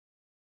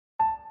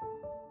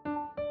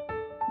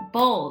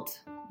bold,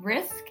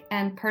 risk,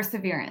 and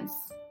perseverance.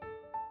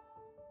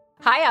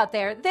 Hi out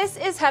there, this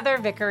is Heather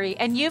Vickery,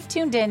 and you've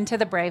tuned in to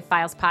the Brave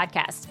Files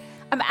podcast.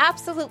 I'm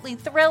absolutely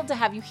thrilled to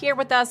have you here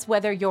with us,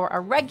 whether you're a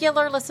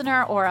regular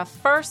listener or a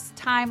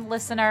first-time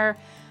listener.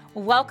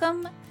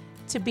 Welcome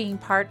to being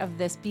part of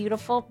this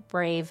beautiful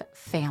Brave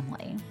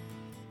family.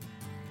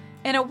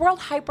 In a world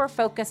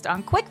hyper-focused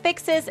on quick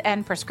fixes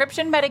and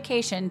prescription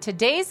medication,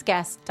 today's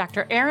guest,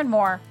 Dr. Erin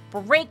Moore,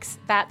 breaks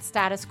that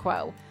status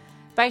quo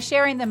by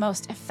sharing the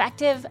most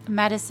effective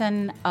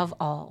medicine of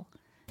all,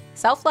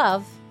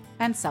 self-love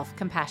and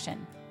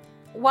self-compassion.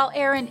 While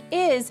Erin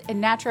is a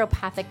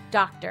naturopathic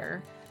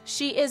doctor,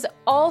 she is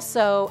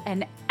also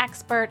an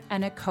expert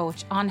and a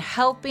coach on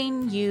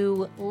helping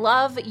you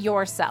love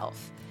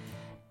yourself.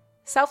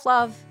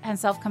 Self-love and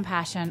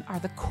self-compassion are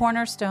the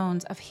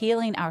cornerstones of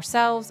healing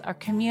ourselves, our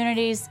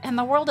communities, and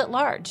the world at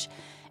large.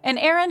 And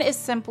Erin is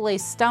simply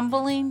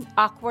stumbling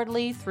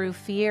awkwardly through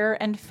fear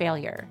and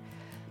failure.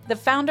 The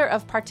founder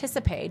of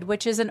Participade,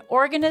 which is an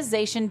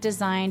organization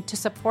designed to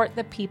support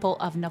the people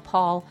of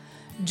Nepal,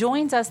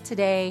 joins us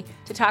today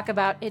to talk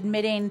about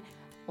admitting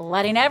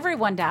letting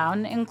everyone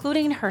down,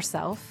 including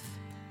herself,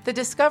 the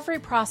discovery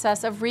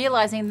process of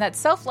realizing that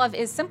self-love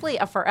is simply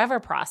a forever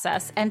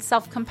process, and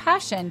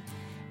self-compassion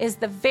is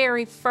the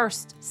very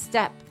first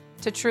step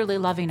to truly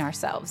loving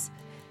ourselves.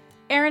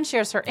 Erin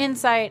shares her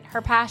insight,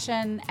 her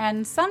passion,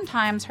 and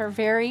sometimes her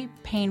very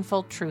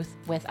painful truth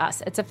with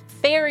us. It's a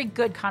very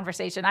good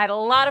conversation. I had a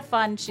lot of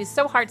fun. She's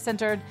so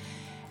heart-centered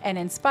and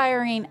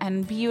inspiring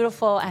and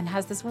beautiful and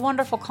has this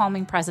wonderful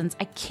calming presence.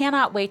 I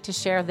cannot wait to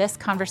share this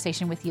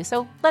conversation with you.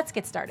 So let's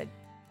get started.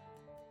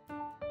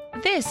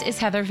 This is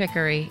Heather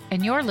Vickery,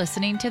 and you're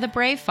listening to The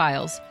Brave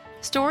Files,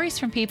 stories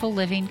from people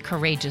living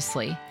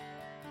courageously.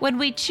 When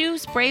we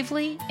choose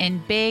bravely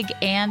in big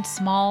and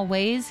small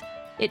ways,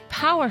 it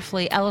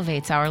powerfully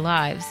elevates our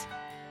lives.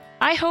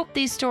 I hope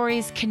these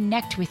stories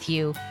connect with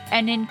you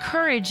and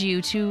encourage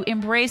you to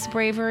embrace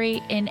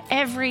bravery in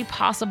every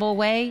possible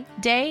way,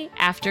 day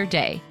after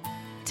day.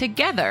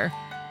 Together,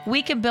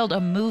 we can build a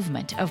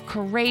movement of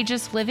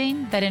courageous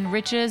living that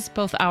enriches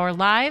both our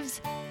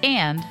lives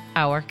and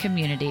our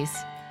communities.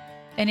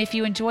 And if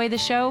you enjoy the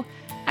show,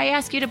 I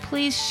ask you to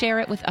please share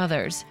it with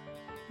others.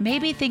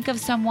 Maybe think of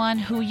someone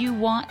who you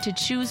want to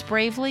choose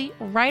bravely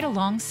right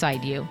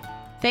alongside you.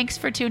 Thanks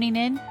for tuning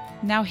in.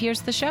 Now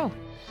here's the show.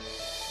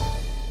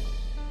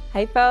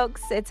 Hey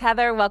folks, it's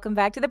Heather. Welcome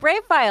back to the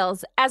Brave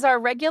Files. As our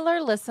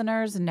regular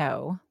listeners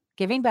know,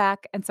 giving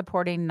back and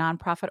supporting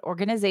nonprofit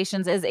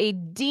organizations is a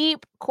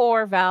deep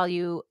core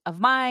value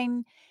of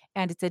mine,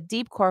 and it's a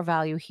deep core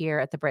value here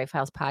at the Brave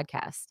Files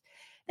podcast.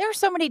 There are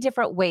so many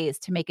different ways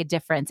to make a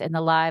difference in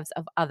the lives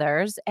of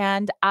others,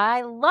 and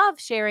I love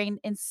sharing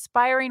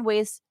inspiring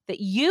ways that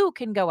you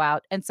can go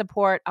out and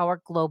support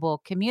our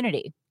global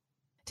community.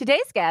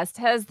 Today's guest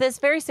has this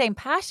very same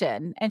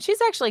passion, and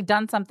she's actually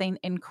done something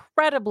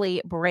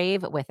incredibly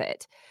brave with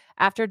it.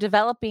 After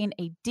developing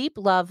a deep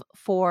love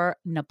for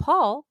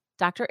Nepal,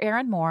 Dr.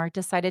 Erin Moore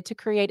decided to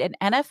create an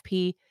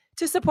NFP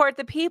to support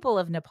the people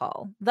of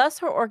Nepal. Thus,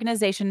 her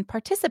organization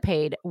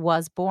Participade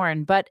was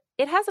born, but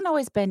it hasn't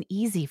always been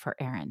easy for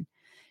Erin.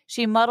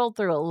 She muddled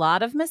through a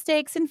lot of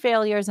mistakes and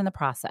failures in the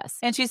process.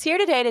 And she's here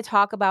today to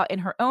talk about, in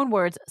her own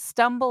words,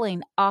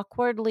 stumbling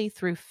awkwardly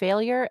through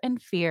failure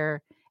and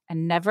fear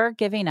and never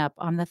giving up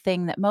on the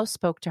thing that most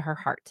spoke to her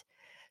heart.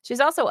 She's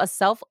also a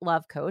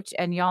self-love coach,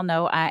 and y'all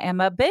know I am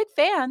a big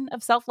fan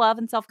of self-love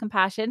and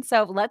self-compassion,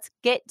 so let's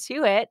get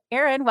to it.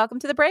 Erin, welcome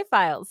to the Brave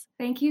Files.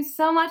 Thank you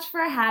so much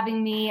for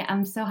having me.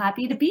 I'm so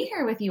happy to be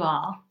here with you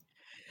all.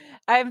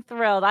 I'm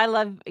thrilled. I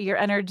love your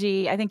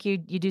energy. I think you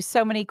do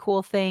so many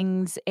cool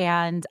things,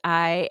 and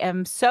I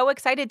am so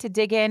excited to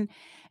dig in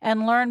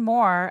and learn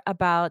more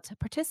about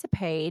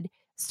Participade.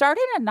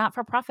 Starting a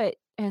not-for-profit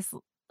is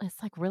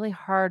like really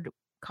hard,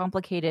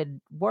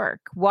 complicated work.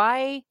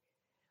 Why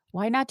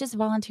not just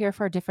volunteer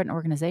for a different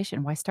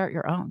organization? Why start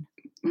your own?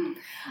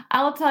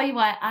 I'll tell you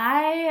what,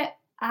 I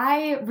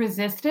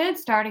resisted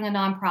starting a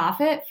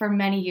nonprofit for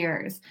many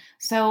years.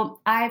 So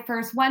I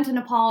first went to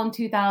Nepal in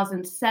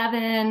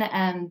 2007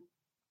 and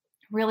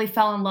really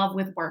fell in love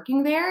with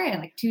working there in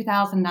like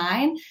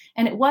 2009.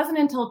 And it wasn't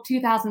until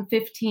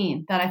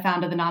 2015 that I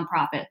founded the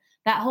nonprofit.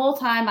 That whole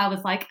time I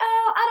was like,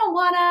 oh, I don't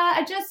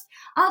wanna,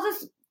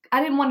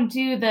 I didn't want to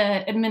do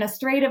the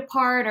administrative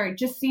part, or it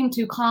just seemed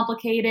too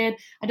complicated.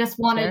 I just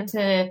wanted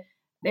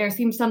there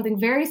seemed something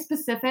very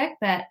specific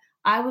that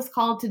I was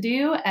called to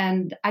do,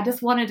 and I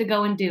just wanted to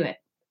go and do it.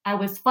 I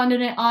was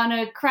funding it on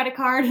a credit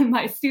card and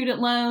my student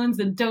loans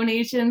and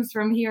donations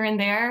from here and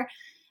there.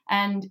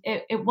 And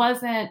it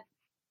wasn't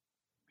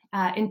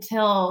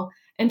until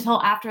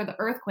after the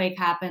earthquake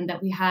happened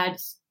that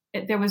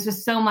there was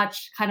just so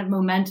much kind of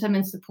momentum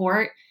and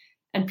support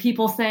and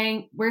people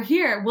saying, we're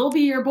here, we'll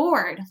be your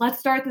board. Let's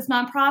start this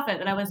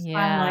nonprofit. And I was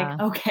finally like,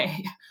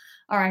 okay,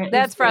 all right.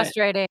 That's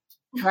frustrating,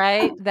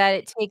 right? That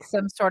it takes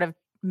some sort of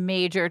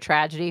major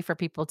tragedy for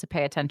people to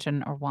pay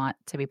attention or want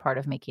to be part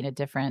of making a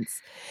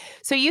difference.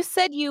 So you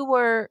said you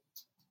were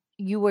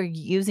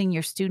using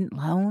your student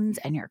loans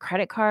and your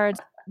credit cards.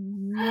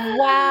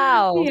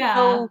 Wow. Yeah.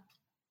 So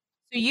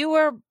you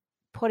were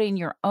putting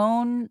your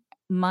own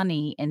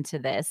money into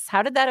this.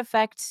 How did that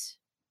affect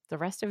the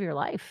rest of your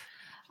life?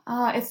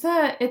 It's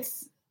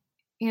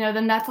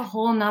then that's a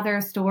whole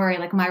nother story,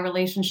 like my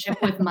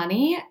relationship with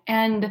money.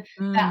 And that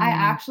I Mm,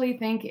 actually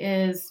think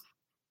is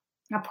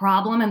a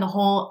problem in the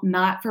whole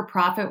not for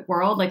profit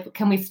world. Like,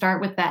 can we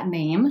start with that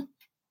name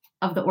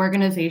of the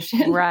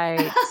organization?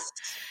 right.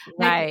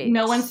 Like,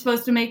 no one's Right.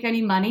 supposed to make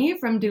any money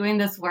from doing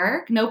this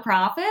work, no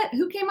profit.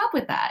 Who came up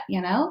with that,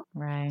 you know?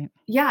 Right.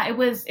 Yeah, it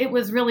was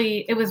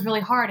really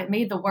hard. It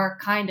made the work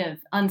kind of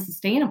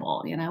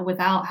unsustainable,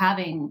 without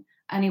having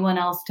anyone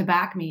else to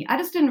back me. I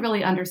just didn't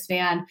really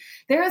understand.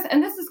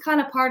 And this is kind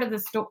of part of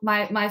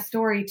my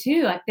story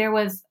too. Like there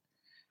was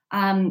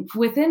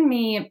within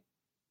me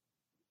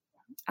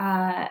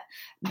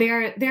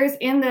there's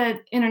in the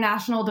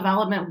international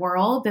development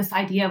world this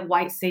idea of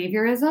white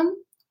saviorism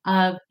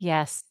of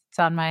Yes. It's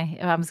on my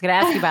I was gonna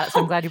ask you about it, so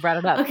I'm glad you brought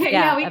it up. Okay,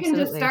 Yeah, yeah, we can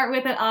just absolutely. start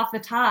with it off the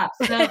top.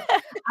 So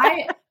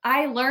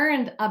I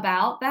learned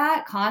about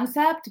that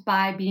concept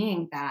by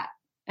being that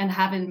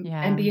and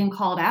Yeah. being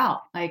called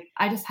out. Like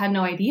I just had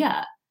no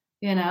idea,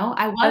 I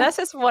And was that's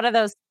just one of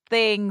those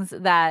things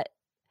that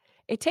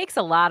it takes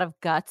a lot of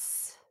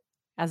guts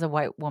as a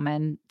white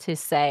woman to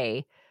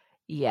say,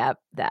 "Yep,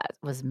 that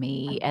was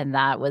me, and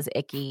that was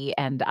icky,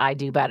 and I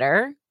do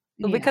better."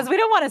 yeah. Because we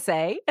don't wanna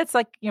say. It's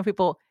like,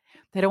 people,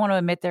 they don't wanna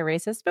admit they're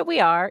racist, but we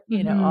are,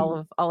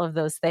 Mhm. all of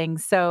those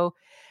things. So,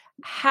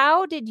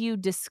 how did you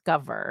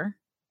discover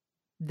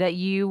that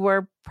you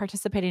were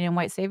participating in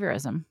white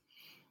saviorism?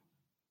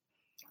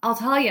 I'll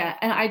tell you,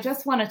 and I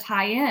just want to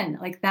tie in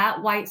like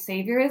that white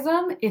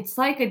saviorism. It's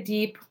like a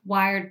deep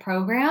wired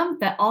program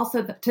that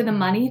also to the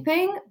money Mhm.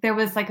 thing, there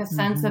was like a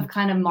sense of Mhm.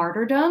 kind of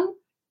martyrdom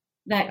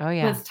that Oh,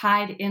 yeah. was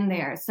tied in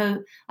there.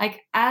 So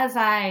like as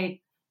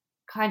I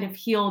kind of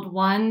healed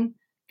one,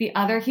 the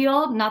other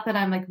healed. Not that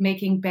I'm like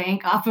making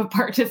bank off of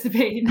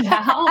participating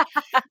now,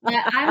 but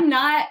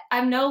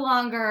I'm no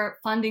longer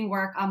funding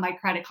work on my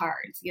credit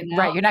cards,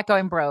 Right, you're not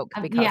going broke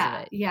because of Yeah,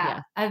 it.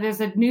 yeah. Yeah.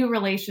 There's a new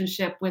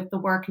relationship with the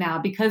work now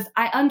because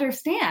I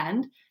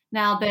understand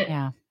now that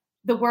Yeah.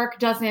 the work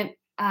doesn't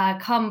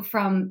come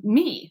from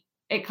me,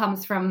 it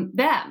comes from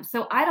them.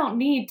 So I don't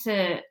need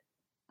to,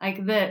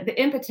 like,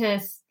 the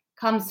impetus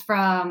comes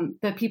from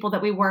the people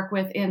that we work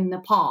with in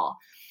Nepal.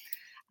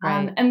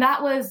 Right. And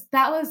that was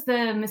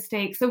the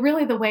mistake. So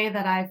really, the way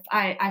that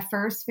I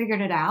first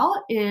figured it out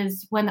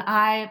is when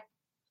I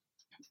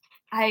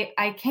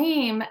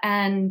came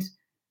and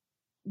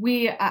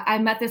I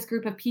met this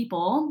group of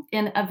people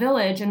in a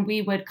village, and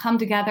we would come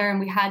together,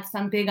 and we had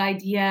some big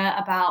idea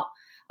about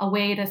a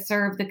way to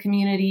serve the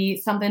community,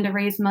 something to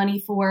raise money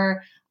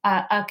for,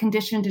 a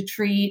condition to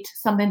treat,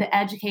 something to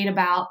educate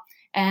about.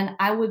 And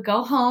I would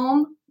go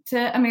home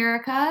to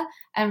America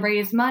and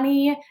raise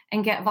money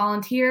and get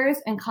volunteers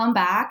and come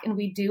back, and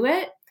we do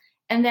it.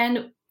 And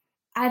then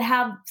I'd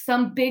have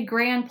some big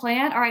grand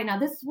plan. All right, now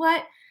this is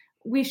what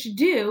we should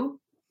do.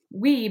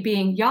 We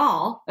being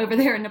y'all over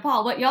there in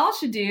Nepal, what y'all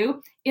should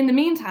do in the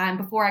meantime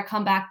before I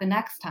come back the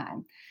next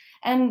time.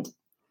 And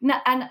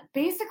and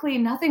basically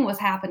nothing was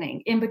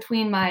happening in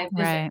between my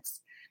Right. visits.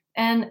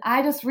 And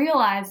I just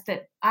realized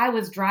that I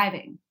was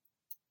driving.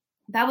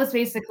 That was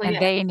basically And it.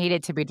 they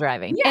needed to be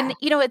driving. Yeah. And,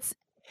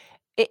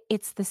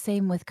 it's the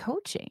same with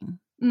coaching,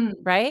 Mm.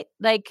 right?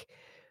 Like,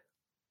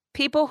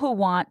 people who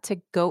want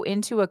to go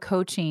into a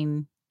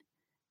coaching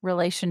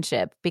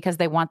relationship because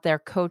they want their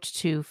coach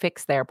to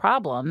fix their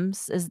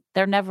problems is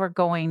they're never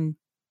going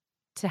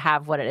to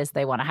have what it is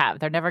they wanna have.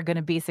 They're never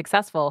gonna be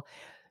successful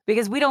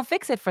because we don't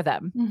fix it for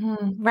them,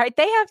 Hmm. right?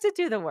 They have to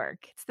do the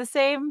work. It's the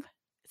same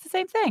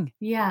thing.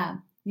 Yeah.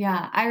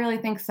 Yeah. I really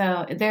think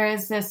so. There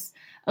is this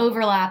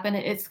overlap, and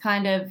it's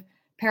kind of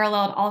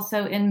paralleled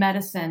also in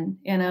medicine,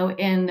 in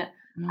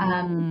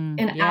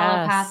Yes.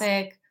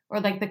 allopathic or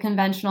like the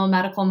conventional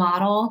medical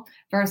model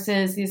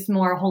versus these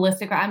more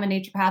holistic. Or I'm a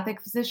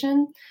naturopathic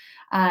physician,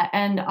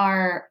 and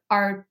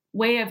our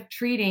way of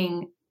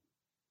treating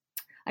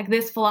like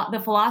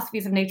the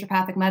philosophies of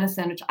naturopathic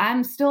medicine, which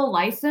I'm still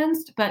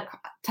licensed, but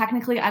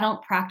technically I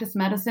don't practice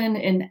medicine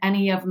in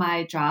any of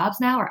my jobs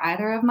now or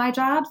either of my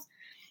jobs.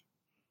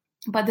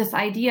 But this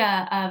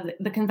idea of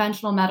the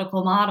conventional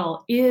medical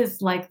model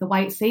is like the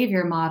white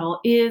savior model,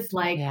 is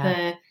like Yeah.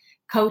 the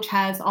coach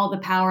has all the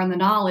power and the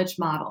knowledge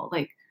model.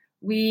 Like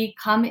we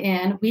come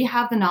in, we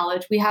have the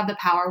knowledge, we have the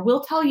power,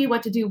 we'll tell you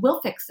what to do,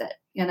 we'll fix it.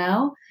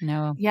 No.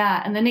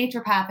 Yeah. And the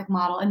naturopathic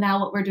model, and now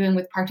what we're doing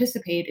with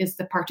Participate is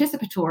the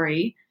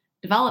participatory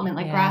development,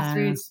 like Yeah.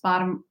 grassroots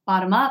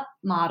bottom up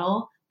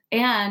model.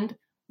 And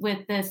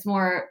with this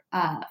more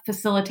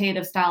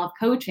facilitative style of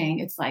coaching,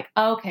 it's like,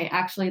 okay,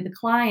 actually the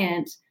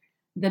client,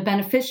 the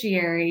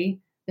beneficiary,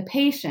 the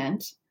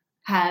patient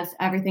has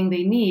everything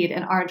they need,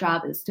 and our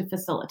job is to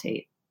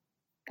facilitate,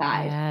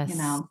 guide,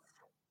 Yes.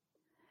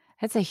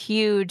 That's a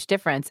huge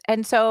difference.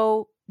 And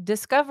so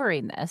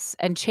discovering this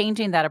and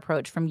changing that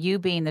approach from you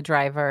being the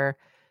driver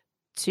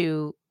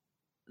to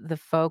the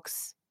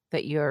folks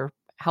that you're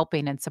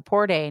helping and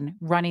supporting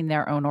running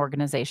their own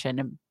organization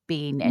and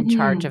being in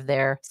charge of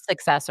their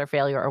success or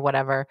failure or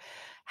whatever.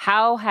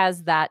 How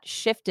has that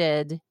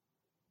shifted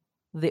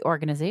the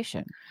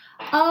organization?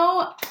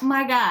 Oh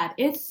my God.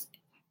 It's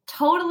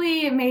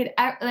totally made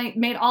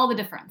all the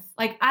difference.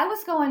 Like I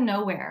was going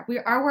nowhere.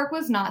 Our work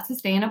was not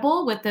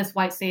sustainable with this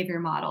white savior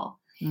model.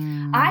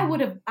 I would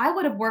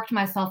have worked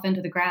myself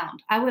into the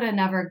ground. I would have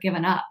never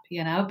given up,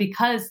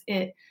 because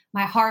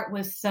my heart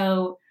was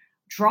so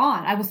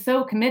drawn. I was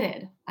so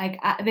committed. Like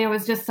there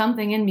was just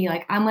something in me,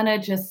 like I'm going to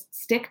just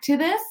stick to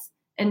this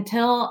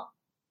until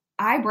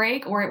I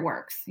break or it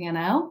works,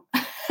 And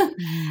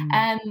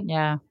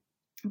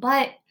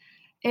but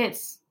it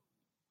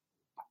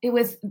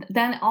was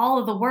then all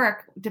of the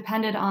work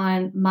depended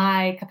on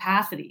my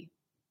capacity.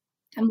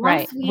 And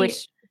once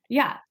which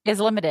is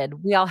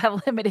limited. We all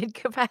have limited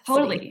capacity.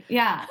 Totally.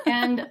 Yeah.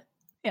 And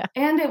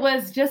and it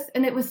was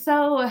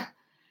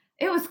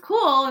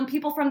cool. And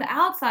people from the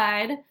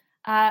outside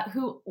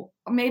who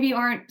maybe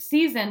aren't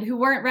seasoned, who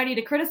weren't ready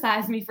to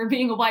criticize me for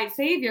being a white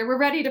savior, were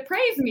ready to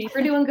praise me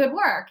for doing good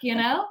work,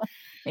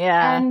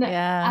 And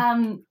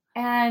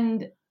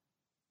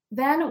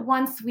then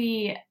once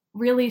we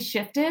really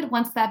shifted,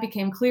 once that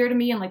became clear to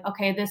me and like,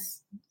 okay,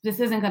 this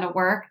isn't going to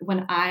work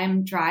when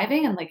I'm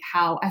driving, and like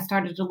how I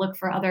started to look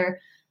for other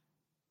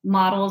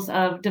models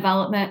of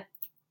development,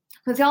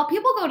 because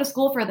people go to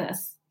school for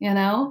this,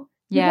 people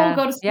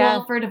go to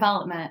school for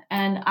development,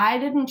 and I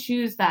didn't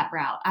choose that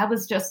route. I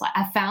was just like,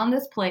 I found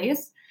this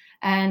place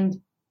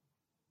and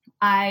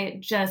I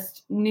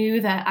just knew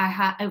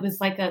that it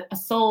was like a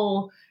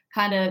soul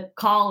kind of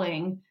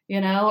calling,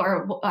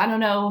 or I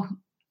don't know.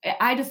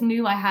 I just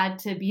knew I had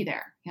to be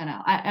there.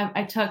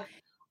 I took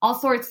all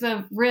sorts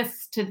of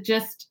risks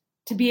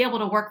to be able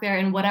to work there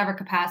in whatever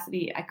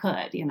capacity I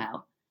could,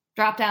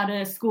 dropped out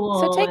of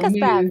school. So take us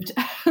moved.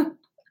 back.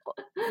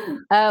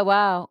 Oh,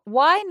 wow.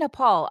 Why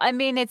Nepal? I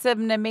mean, it's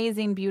an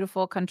amazing,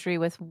 beautiful country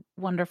with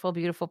wonderful,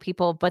 beautiful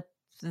people, but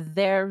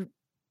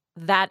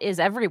that is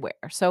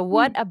everywhere. So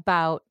what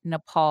about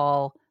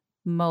Nepal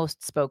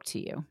most spoke to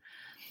you?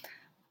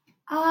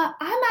 I'm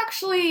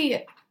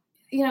actually,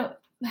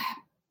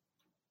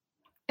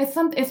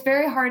 it's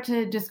very hard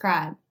to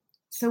describe.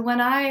 So when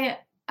I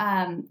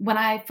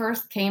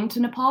first came to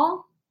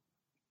Nepal,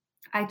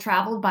 I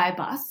traveled by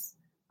bus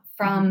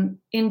from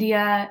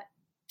India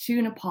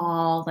to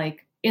Nepal,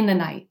 like in the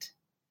night.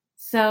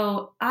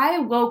 So I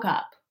woke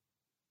up,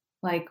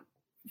 like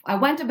I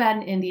went to bed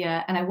in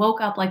India and I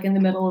woke up like in the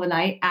middle of the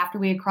night after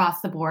we had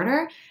crossed the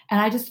border. And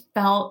I just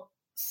felt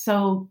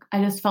so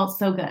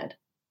good.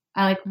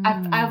 I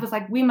was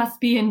like, we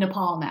must be in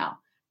Nepal now.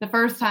 The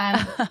first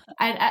time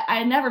I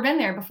had never been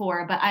there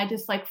before, but I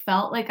just like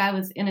felt like I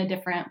was in a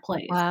different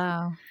place.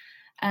 Wow.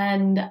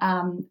 And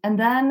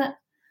then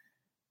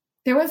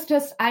there was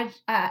just,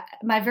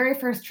 my very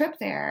first trip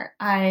there,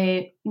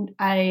 I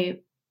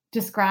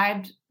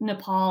described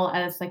Nepal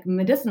as like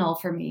medicinal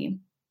for me.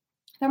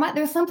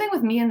 There's something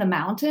with me in the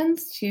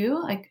mountains too.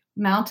 Like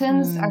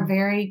mountains are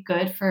very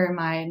good for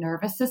my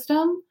nervous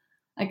system.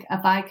 Like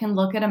if I can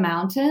look at a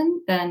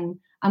mountain, then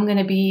I'm going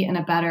to be in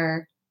a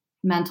better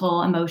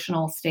mental,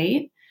 emotional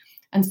state.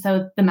 And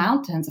so the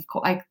mountains, of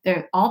course, like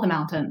they're all the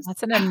mountains.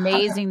 That's an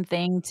amazing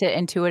thing to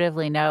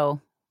intuitively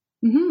know.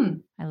 Mm-hmm.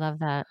 I love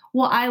that.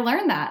 Well, I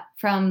learned that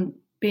from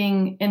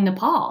being in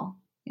Nepal,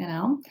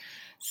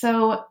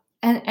 So,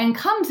 and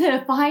come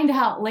to find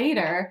out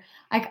later,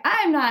 like,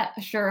 I'm not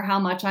sure how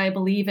much I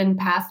believe in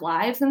past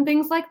lives and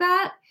things like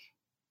that.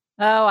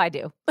 Oh, I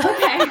do.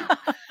 Okay.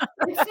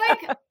 It's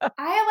like,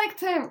 I like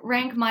to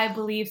rank my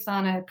beliefs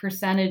on a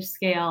percentage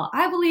scale.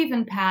 I believe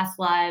in past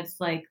lives,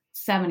 like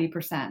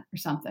 70% or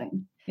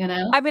something,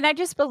 I mean, I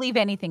just believe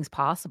anything's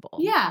possible.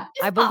 Yeah.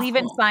 I believe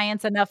in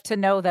science enough to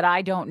know that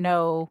I don't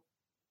know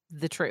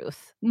the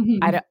truth.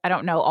 Mm-hmm. I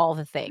don't know all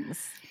the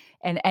things,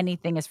 and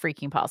anything is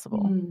freaking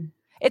possible. Mm-hmm.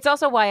 It's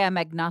also why I'm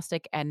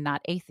agnostic and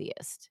not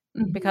atheist,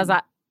 because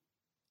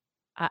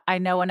I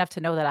know enough to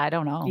know that I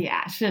don't know.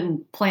 Yeah,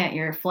 shouldn't plant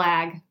your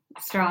flag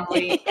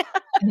strongly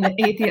in the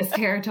atheist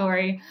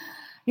territory.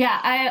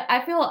 Yeah,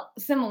 I feel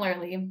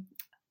similarly.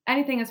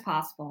 Anything is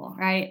possible,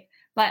 right?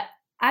 But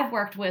I've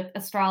worked with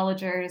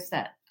astrologers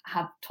that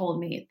have told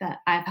me that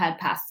I've had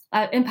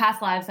in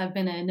past lives I've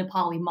been a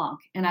Nepali monk,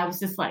 and I was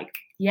just like,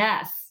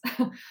 yes,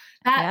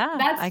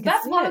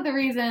 that's one of the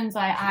reasons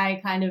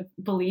I kind of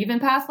believe in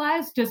past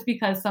lives, just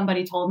because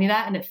somebody told me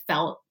that and it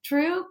felt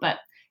true. But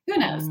who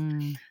knows?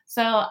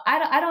 So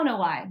I don't know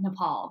why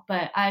Nepal,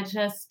 but I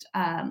just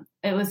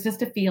it was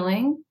just a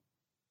feeling.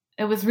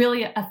 It was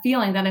really a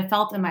feeling that I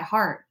felt in my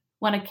heart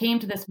when I came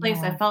to this place.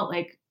 I felt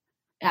like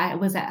I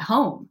was at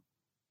home,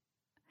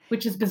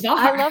 which is bizarre.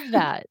 I love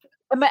that.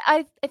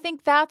 I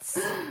think that's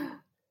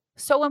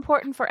so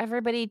important for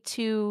everybody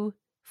to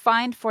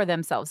find for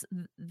themselves.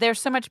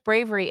 There's so much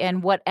bravery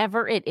in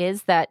whatever it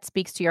is that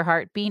speaks to your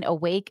heart, being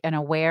awake and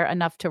aware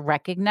enough to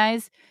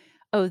recognize,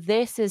 oh,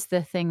 this is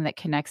the thing that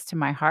connects to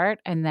my heart,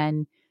 and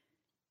then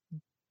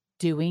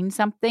doing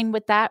something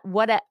with that,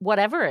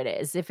 whatever it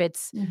is. If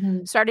it's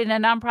starting a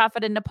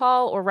nonprofit in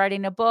Nepal, or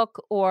writing a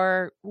book,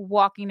 or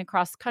walking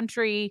across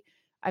country,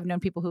 I've known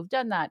people who've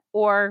done that,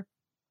 or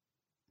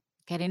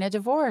getting a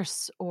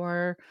divorce,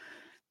 or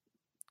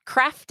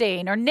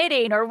crafting or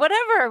knitting or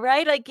whatever,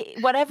 right? Like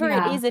whatever it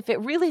Yeah. is, if it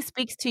really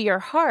speaks to your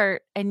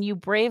heart and you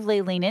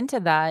bravely lean into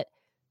that,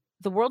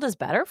 the world is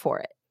better for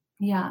it.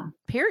 Yeah.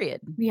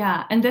 Period.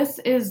 Yeah. And this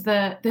is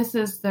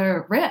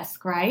the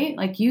risk, right?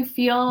 Like you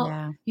feel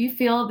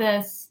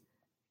this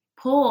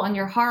pull on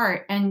your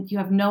heart and you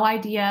have no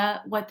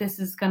idea what this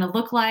is going to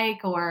look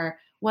like or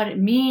what it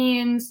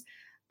means,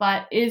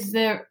 but is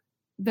the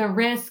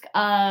risk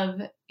of,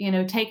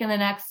 taking the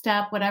next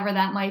step, whatever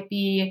that might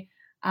be,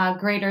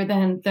 greater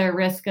than the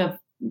risk of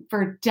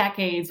for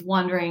decades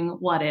wondering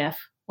what if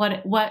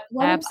I would have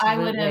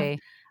Absolutely.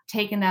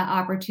 taken that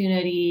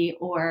opportunity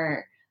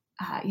or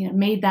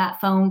made that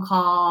phone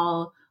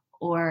call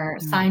or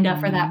signed up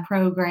for that Mhm.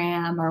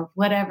 program or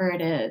whatever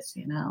it is.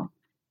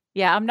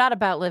 Yeah, I'm not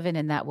about living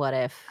in that what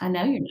if. I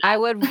know you're I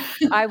would not.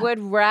 I would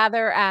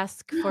rather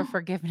ask for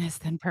forgiveness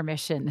than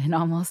permission in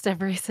almost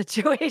every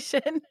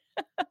situation.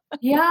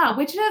 Yeah,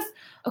 which is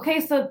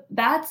okay. So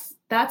that's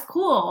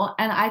cool,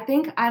 and I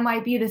think I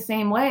might be the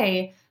same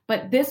way.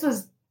 But this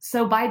was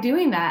so by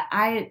doing that,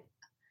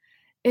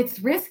 it's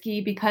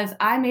risky because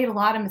I made a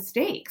lot of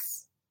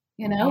mistakes.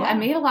 I Yeah.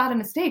 made a lot of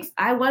mistakes.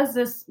 I was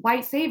this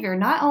white savior.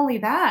 Not only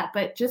that,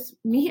 but just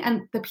me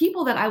and the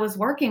people that I was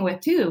working with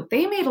too.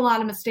 They made a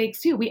lot of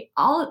mistakes too. We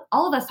all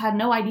of us had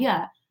no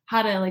idea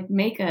how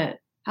to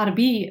how to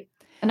be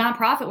a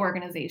nonprofit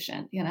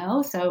organization.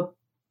 So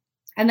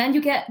and then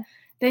you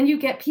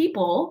get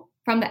people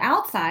from the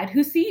outside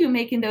who see you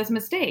making those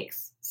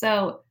mistakes.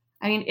 So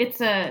I mean,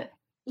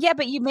 Yeah,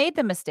 but you made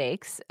the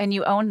mistakes and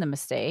you own the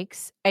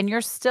mistakes and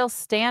you're still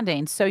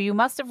standing. So you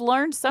must have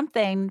learned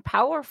something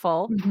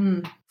powerful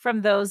mhm,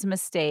 from those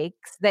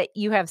mistakes that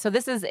you have. So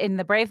this is in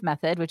the Brave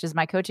method, which is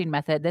my coaching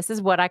method. This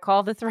is what I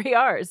call the 3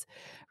 R's: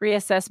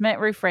 reassessment,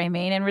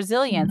 reframing, and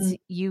resilience. mhm.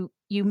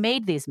 You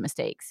made these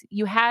mistakes.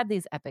 You had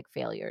these epic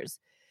failures.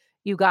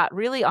 You got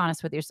really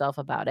honest with yourself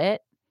about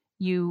it.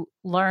 You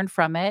learned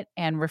from it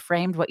and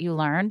reframed what you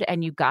learned,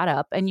 and you got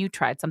up and you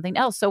tried something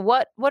else. So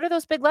what are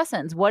those big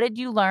lessons? What did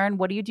you learn?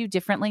 What do you do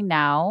differently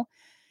now?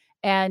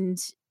 And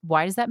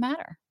why does that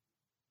matter?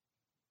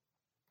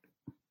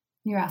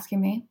 You're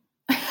asking me.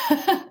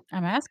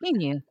 I'm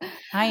asking you.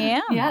 I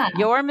am. Yeah,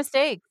 Your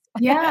mistakes.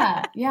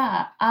 yeah,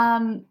 yeah.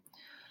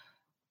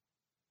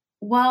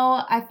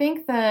 Well, I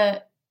think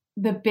the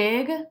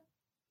big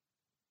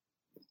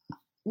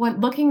when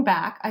looking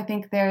back, I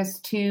think there's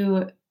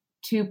two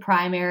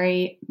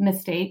primary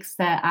mistakes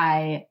that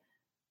I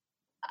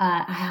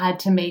had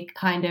to make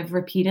kind of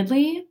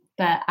repeatedly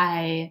that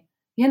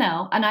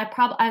and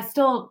I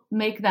still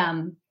make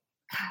them.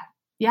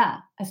 Yeah,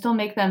 I still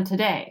make them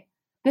today.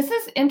 This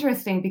is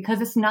interesting because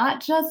it's not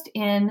just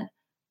in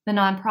the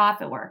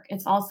nonprofit work,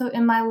 it's also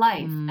in my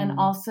life and Mm,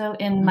 also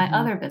in my mhm,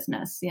 other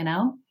business,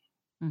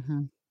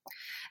 mhm.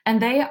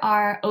 and they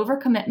are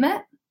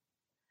overcommitment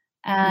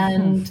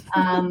and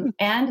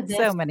So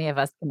this, many of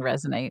us can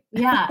resonate.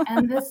 yeah,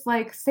 and this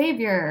like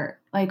savior,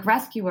 like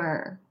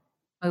rescuer,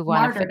 We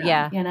wanna fit martyrdom,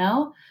 yeah,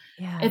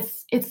 yeah.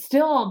 It's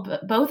still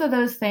both of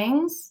those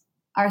things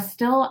are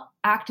still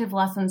active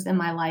lessons in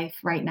my life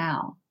right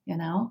now.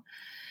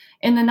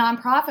 In the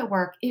nonprofit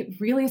work, it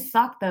really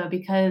sucked though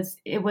because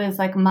it was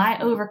like my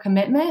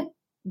overcommitment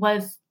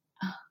was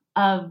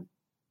of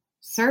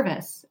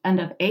service and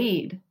of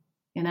aid.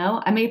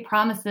 I made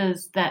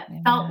promises that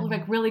felt Yeah.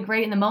 like really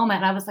great in the moment.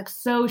 And I was like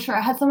so sure.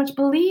 I had so much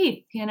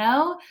belief,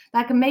 that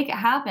I could make it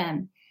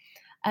happen.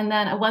 And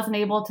then I wasn't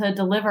able to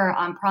deliver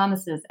on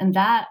promises. And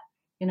that,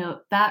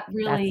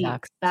 That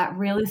sucks. that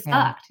really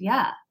Yeah. sucked.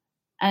 Yeah.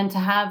 And to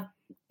have,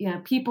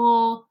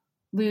 people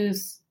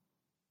lose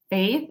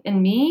faith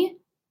in me,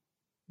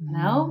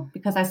 Mm,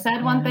 because I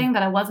said one yeah. thing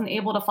that I wasn't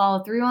able to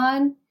follow through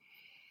on.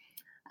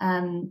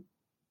 And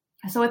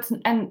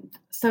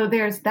so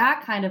there's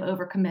that kind of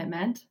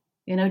overcommitment,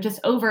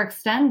 just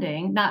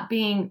overextending, not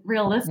being Yeah.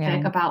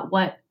 realistic about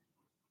what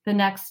the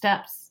next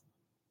steps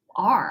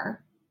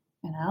are,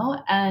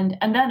 and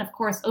then of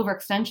course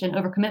overextension,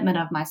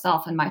 overcommitment of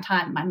myself and my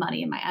time, my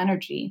money, and my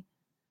energy,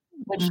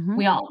 which Mhm,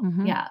 we all,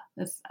 mhm. yeah,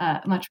 is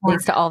much more.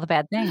 Leads to all the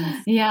bad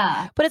things.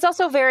 Yeah. But it's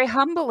also very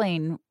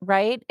humbling,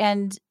 right?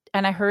 And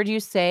I heard you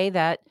say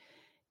that,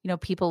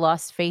 people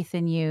lost faith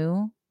in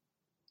you,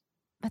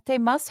 but they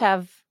must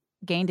have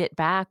gained it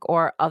back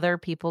or other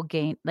people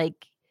gained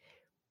like,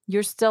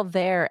 you're still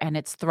there and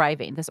it's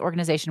thriving. This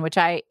organization, which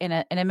I in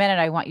a minute,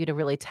 I want you to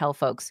really tell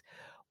folks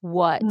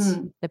what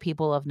Mm. the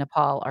people of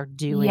Nepal are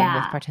doing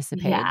with Yeah.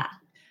 Participated. Yeah.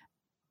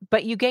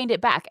 But you gained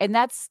it back, and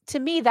that's to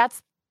me,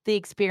 that's the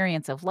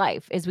experience of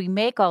life, is we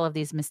make all of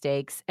these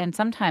mistakes, and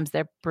sometimes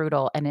they're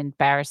brutal and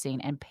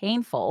embarrassing and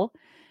painful,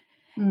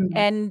 Mm.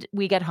 and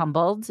we get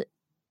humbled,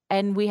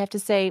 and we have to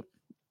say,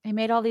 "I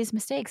made all these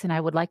mistakes, and I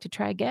would like to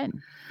try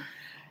again."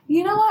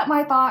 You know what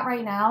my thought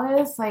right now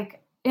is,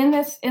 like,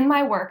 in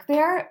my work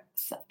there,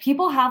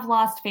 people have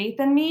lost faith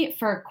in me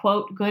for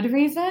quote good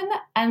reason,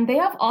 and they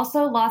have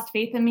also lost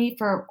faith in me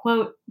for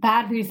quote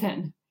bad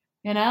reason.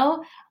 You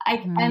know,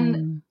 I and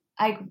Mm,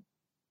 I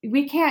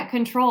we can't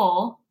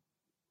control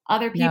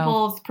other No,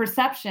 people's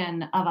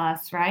perception of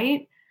us,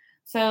 right?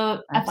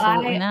 So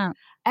absolutely not.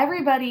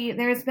 everybody,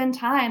 there's been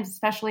times,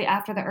 especially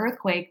after the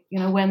earthquake,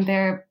 when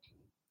there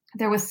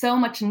was so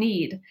much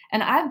need.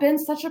 And I've been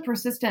such a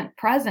persistent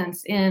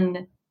presence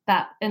in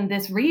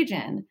this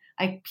region.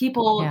 Like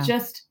people Yeah.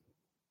 just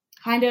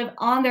kind of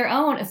on their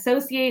own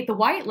associate the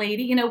white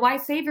lady,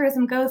 white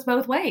saviorism goes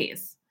both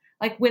ways.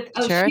 Like with,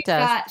 Sure it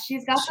does.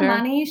 she's got the Sure.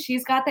 money,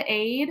 she's got the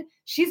aid,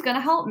 she's going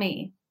to help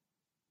me,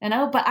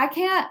 but I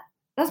can't,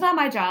 that's not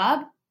my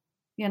job,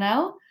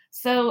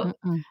 So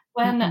Mm-mm.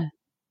 when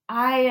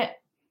Mm-mm.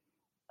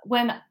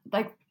 when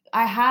like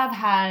I have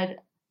had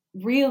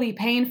really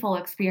painful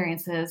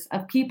experiences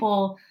of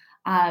people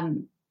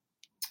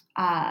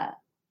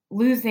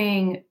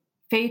losing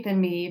faith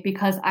in me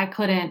because I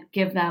couldn't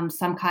give them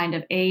some kind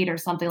of aid or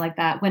something like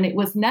that, when it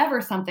was never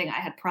something I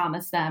had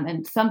promised them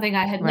and something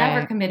I had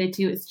never Right. committed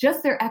to. It's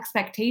just their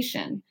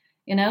expectation,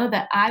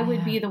 that I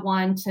would be the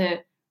one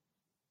to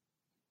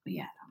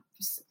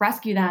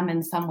rescue them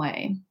in some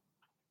way.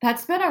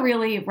 That's been a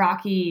really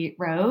rocky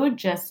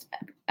road,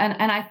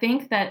 and I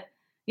think that,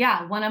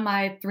 one of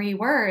my 3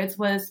 words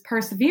was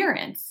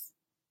perseverance.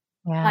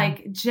 Yeah.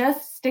 Like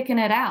just sticking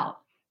it out,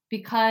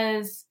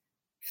 because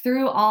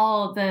through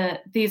all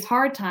these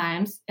hard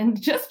times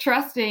and just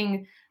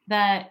trusting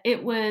that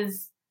it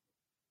was,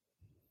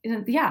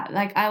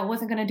 like I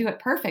wasn't going to do it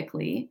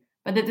perfectly,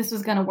 but that this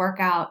was going to work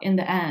out in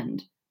the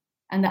end,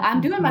 and that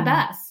I'm doing my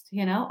best,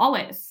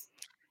 always.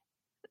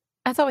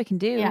 That's all we can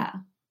do. Yeah.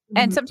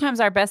 And sometimes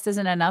our best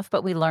isn't enough,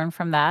 but we learn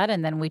from that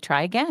and then we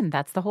try again.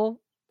 That's it.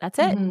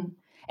 Mm-hmm.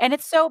 And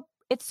it's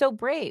so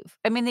brave.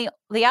 I mean,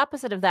 the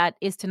opposite of that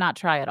is to not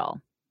try at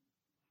all.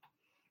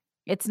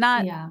 It's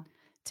not Yeah.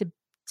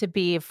 to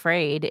be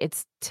afraid.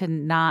 It's to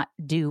not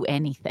do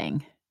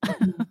anything.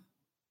 Mm-hmm.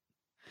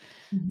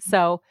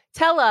 So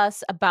tell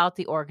us about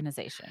the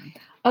organization.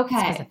 Okay.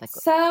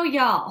 Specifically. So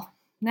y'all,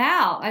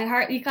 now I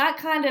heard you got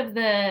kind of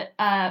the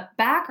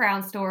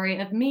background story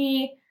of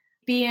me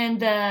being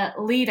the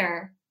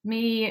leader,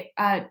 me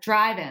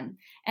driving.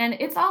 And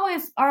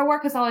our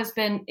work has always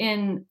been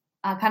in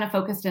kind of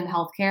focused in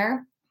healthcare,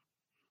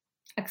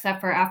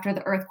 except for after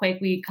the earthquake,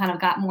 we kind of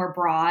got more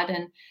broad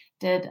and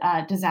did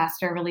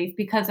disaster relief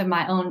because of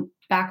my own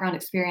background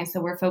experience.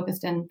 So we're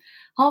focused in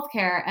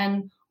healthcare.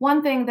 And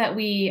one thing that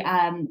we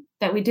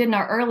did in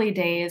our early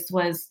days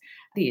was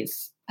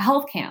these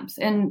health camps.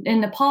 In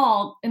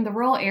Nepal, in the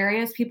rural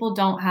areas, people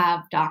don't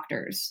have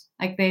doctors.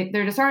 Like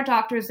there just aren't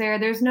doctors there.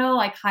 There's no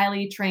like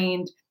highly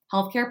trained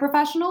healthcare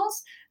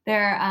professionals.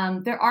 There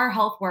are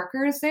health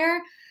workers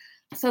there.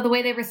 So the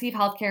way they receive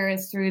healthcare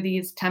is through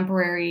these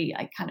temporary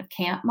like kind of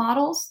camp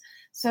models.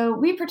 So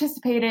we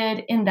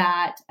participated in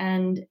that,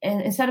 and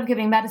instead of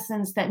giving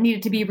medicines that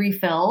needed to be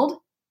refilled,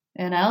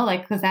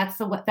 because that's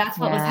what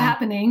was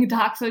happening.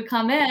 Docs would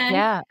come in,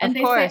 and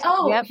they say,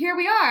 "Oh, here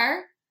we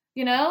are,"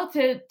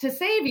 to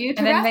save you,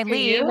 and then they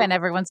leave, and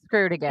everyone's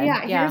screwed again.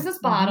 Yeah, here's this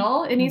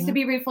bottle. It needs to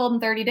be refilled in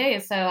 30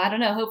 days. So I don't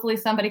know. Hopefully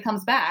somebody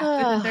comes back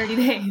within 30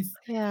 days.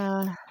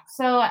 Yeah.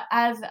 So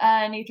as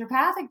a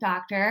naturopathic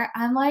doctor,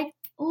 I'm like,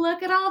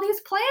 look at all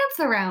these plants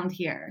around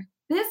here.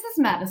 This is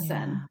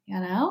medicine,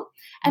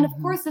 And of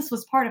course, this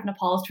was part of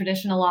Nepal's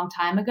tradition a long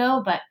time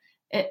ago, but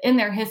in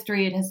their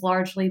history, it has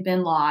largely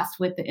been lost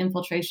with the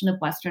infiltration of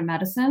Western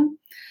medicine.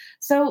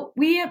 So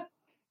we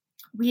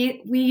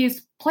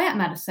use plant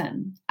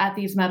medicine at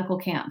these medical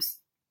camps,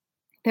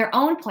 their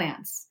own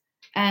plants,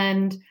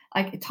 and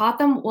like taught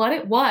them what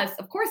it was.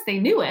 Of course, they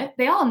knew it.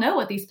 They all know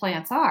what these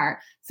plants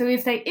are. So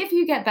we'd say, if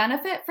you get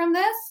benefit from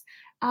this,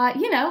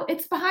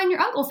 it's behind your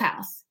uncle's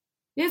house.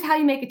 This is how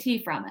you make a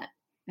tea from it.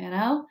 And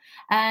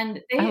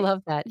I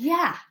love that.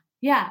 Yeah.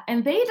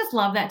 And they just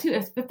love that too.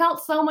 It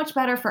felt so much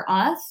better for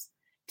us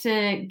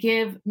to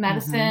give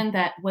medicine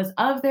that was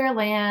of their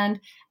land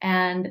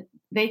and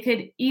they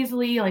could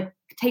easily like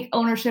take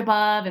ownership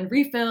of and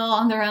refill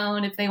on their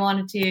own if they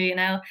wanted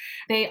to,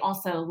 They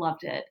also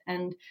loved it.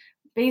 And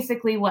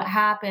basically what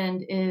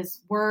happened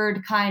is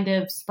word kind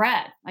of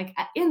spread. Like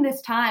in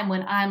this time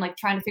when I'm like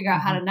trying to figure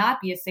out how to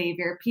not be a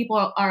savior,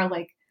 people are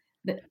like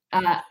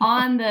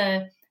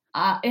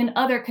in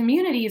other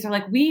communities are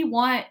like, we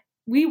want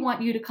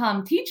you to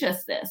come teach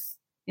us this.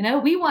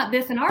 We want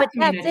this in our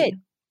community. That's it.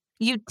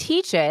 You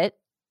teach it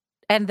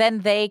and then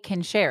they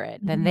can share it.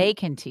 Then they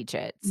can teach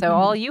it. So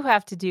all you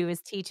have to do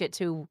is teach it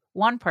to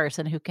one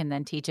person who can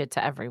then teach it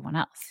to everyone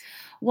else.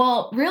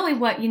 Well, really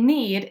what you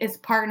need is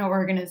partner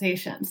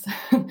organizations.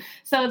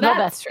 So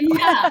that's true.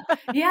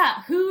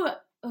 Yeah.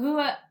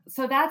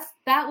 So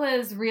that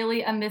was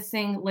really a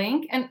missing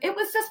link. And it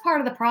was just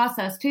part of the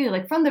process too.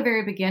 Like from the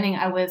very beginning,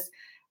 I was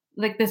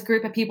like this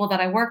group of people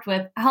that I worked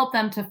with, helped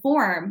them to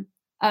form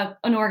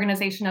an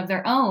organization of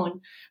their own.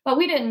 But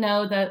we didn't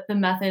know the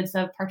methods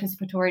of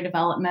participatory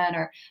development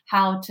or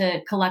how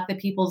to collect the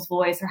people's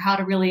voice or how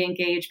to really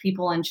engage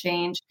people and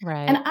change.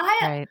 Right. And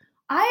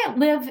I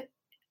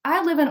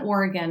live in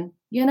Oregon,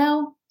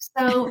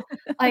 so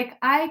like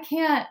I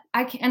can't,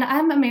 and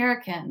I'm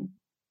American,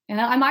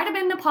 I might've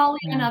been Nepali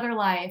in another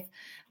life,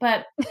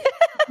 but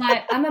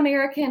I'm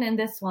American in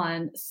this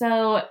one.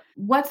 So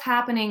what's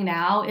happening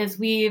now is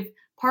we've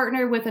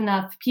partnered with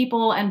enough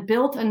people and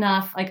built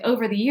enough, like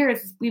over the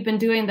years, we've been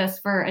doing this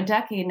for a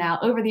decade now,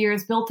 over the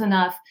years, built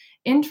enough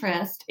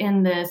interest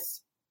in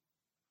this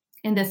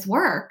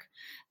work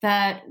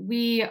that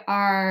we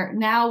are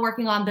now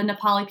working on the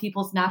Nepali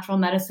People's Natural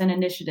Medicine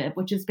Initiative,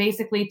 which is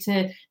basically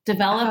to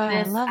develop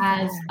this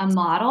as a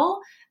model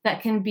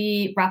that can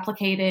be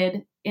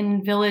replicated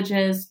in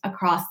villages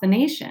across the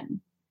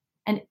nation.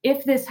 And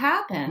if this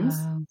happens,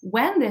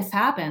 when this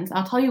happens,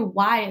 I'll tell you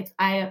why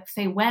I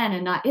say when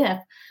and not if.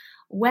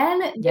 When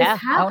this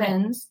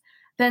happens,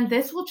 then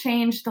this will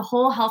change the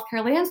whole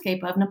healthcare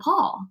landscape of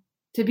Nepal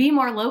to be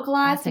more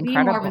localized, to be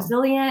more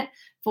resilient,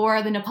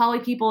 for the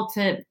Nepali people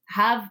to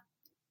have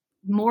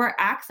more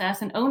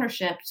access and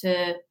ownership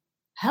to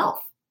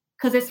health.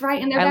 Because it's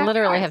right in their backyard. I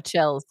literally have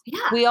chills.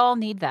 Yeah. We all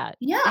need that.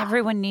 Yeah.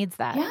 Everyone needs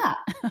that. Yeah.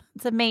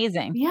 It's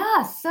amazing.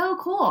 Yeah, so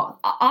cool.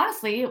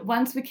 Honestly,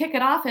 once we kick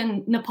it off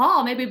in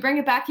Nepal, maybe bring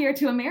it back here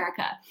to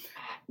America.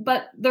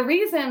 But the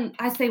reason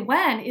I say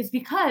when is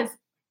because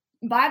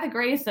by the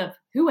grace of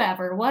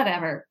whoever,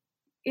 whatever,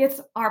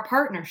 it's our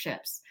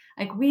partnerships.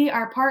 Like we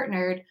are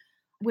partnered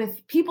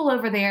with people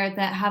over there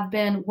that have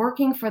been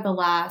working for the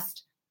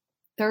last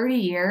 30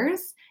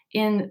 years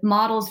in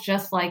models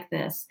just like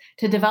this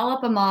to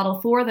develop a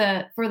model for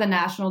the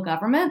national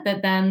government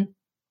that then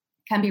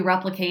can be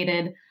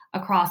replicated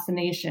across the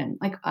nation.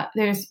 Like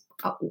there's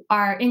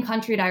our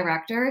in-country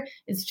director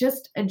is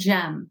just a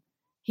gem.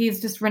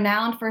 He's just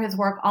renowned for his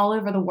work all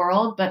over the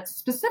world, but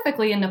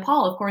specifically in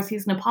Nepal. Of course,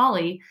 he's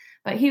Nepali,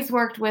 but he's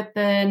worked with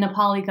the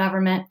Nepali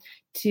government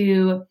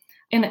to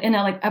in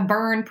a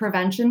burn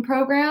prevention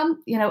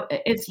program. You know,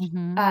 it's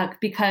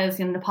because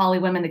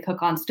Nepali women, they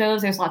cook on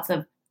stoves. There's lots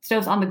of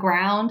stoves on the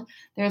ground.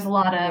 There's a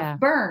lot of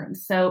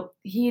burns. So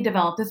he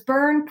developed this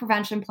burn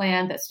prevention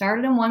plan that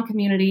started in one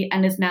community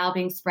and is now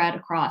being spread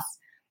across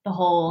the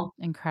whole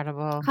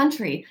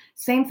country.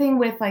 Same thing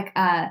with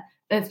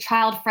the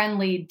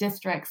child-friendly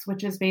districts,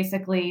 which is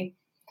basically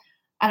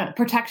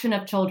protection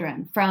of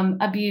children from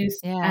abuse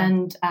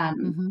and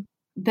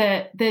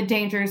the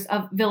dangers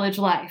of village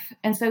life.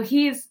 And so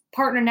he's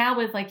partnered now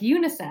with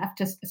UNICEF,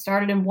 just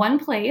started in one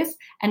place,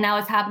 and now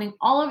it's happening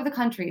all over the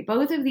country.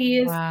 Both of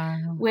these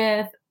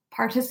with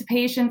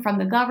participation from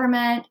the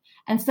government.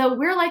 And so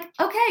we're like,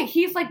 okay,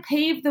 he's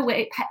paved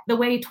the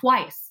way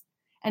twice.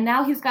 And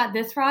now he's got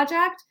this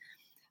project,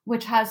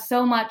 which has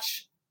so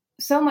much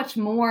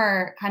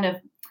more kind of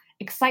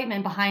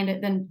excitement behind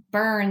it than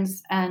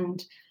burns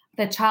and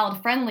the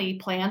child-friendly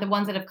plan, the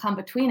ones that have come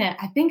between it,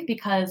 I think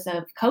because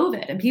of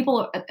COVID and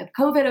people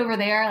COVID over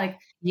there,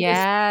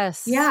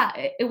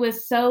 it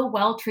was so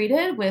well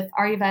treated with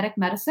Ayurvedic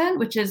medicine,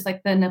 which is the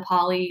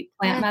Nepali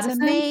plant medicine.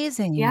 That's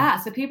amazing. Yeah.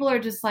 So people are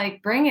just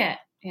bring it,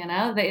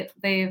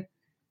 they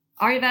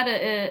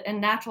Ayurveda and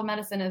natural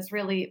medicine is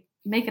really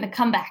making a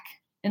comeback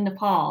in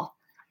Nepal.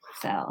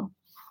 So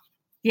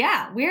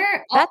yeah,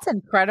 that's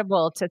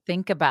incredible to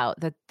think about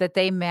that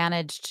they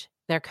managed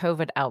their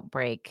COVID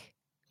outbreak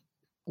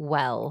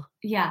well.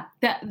 Yeah.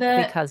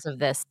 Because of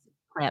this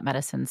plant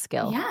medicine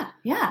skill. Yeah.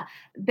 Yeah.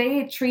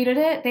 They treated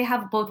it. They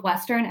have both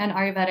Western and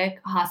Ayurvedic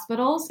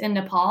hospitals in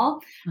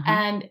Nepal.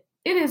 And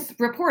it is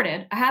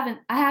reported. I haven't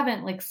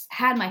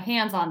had my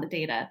hands on the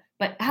data,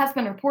 but it has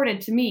been reported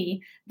to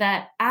me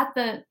that at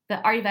the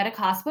Ayurvedic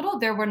hospital,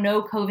 there were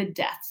no COVID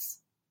deaths.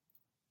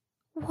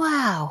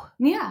 Wow.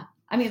 Yeah.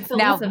 I mean, so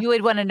now you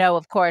would want to know,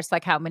 of course,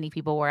 how many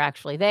people were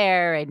actually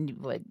there and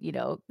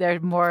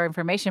there's more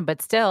information,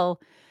 but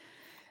still,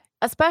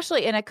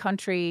 especially in a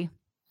country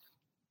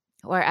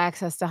where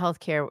access to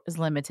healthcare is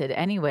limited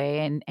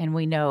anyway, and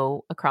we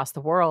know across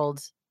the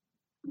world,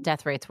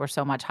 death rates were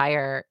so much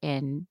higher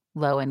in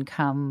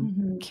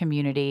low-income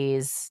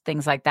communities,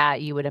 things like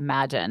that, you would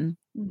imagine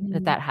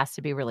that has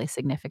to be really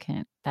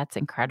significant. That's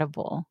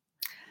incredible.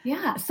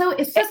 Yeah. So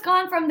it's just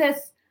gone from this,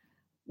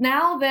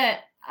 now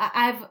that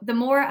the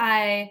more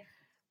I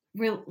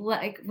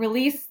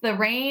release the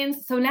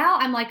reins. So now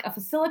I'm a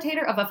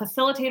facilitator of a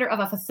facilitator of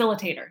a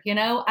facilitator,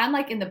 I'm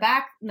in the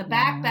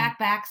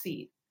back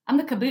seat. I'm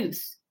the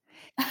caboose.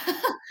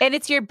 And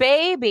it's your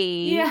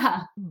baby.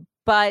 Yeah.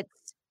 But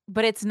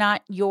it's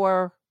not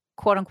your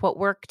quote unquote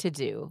work to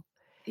do.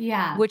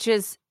 Yeah. Which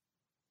is,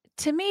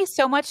 to me,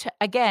 so much,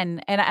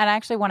 again, and I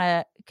actually want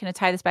to kind of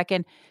tie this back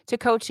in to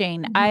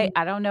coaching. I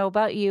don't know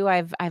about you.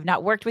 I've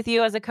not worked with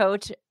you as a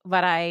coach,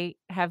 but I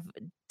have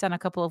done a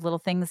couple of little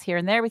things here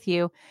and there with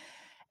you.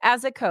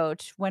 As a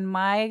coach, when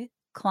my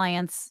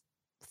clients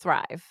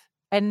thrive,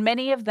 and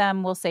many of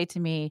them will say to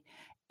me,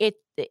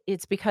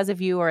 it's because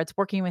of you or it's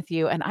working with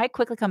you. And I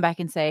quickly come back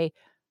and say,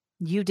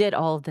 you did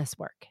all of this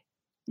work.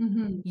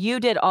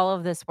 You did all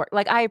of this work.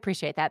 I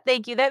appreciate that.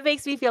 Thank you. That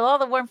makes me feel all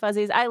the warm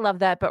fuzzies. I love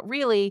that. But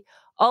really,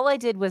 all I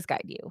did was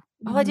guide you.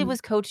 All I did was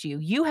coach you.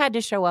 You had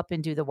to show up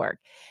and do the work.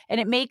 And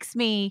it makes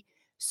me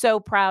so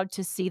proud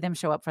to see them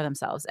show up for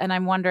themselves. And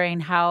I'm wondering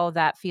how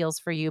that feels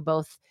for you,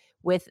 both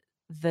with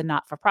the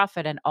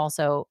not-for-profit and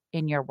also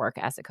in your work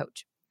as a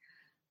coach.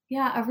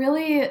 Yeah, a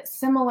really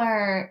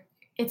similar,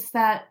 it's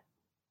that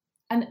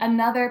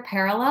another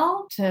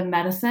parallel to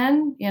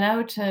medicine,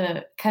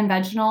 to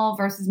conventional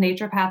versus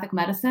naturopathic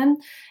medicine.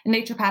 In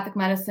naturopathic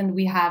medicine,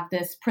 we have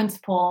this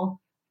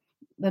principle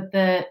that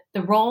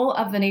the role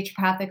of the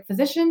naturopathic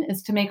physician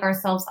is to make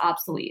ourselves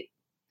obsolete.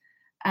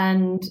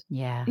 And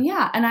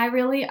and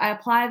I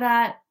apply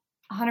that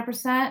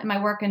 100% in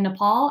my work in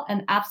Nepal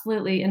and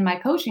absolutely in my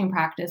coaching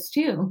practice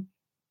too.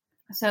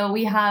 So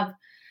I have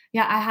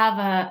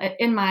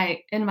in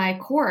my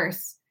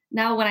course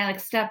now when I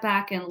step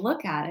back and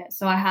look at it.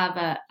 So I have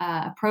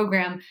a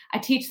program. I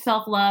teach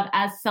self-love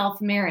as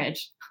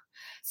self-marriage.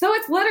 So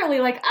it's literally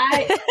like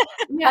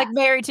like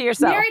married to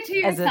yourself. Married to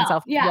yourself. As in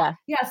self, yeah.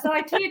 So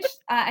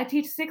I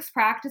teach 6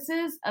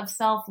 practices of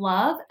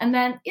self-love. And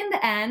then in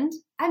the end,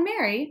 I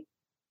marry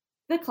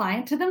the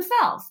client to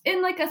themselves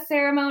in like a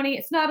ceremony.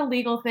 It's not a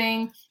legal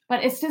thing,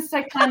 but it's just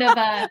like kind of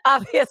a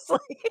obviously.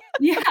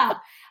 Yeah.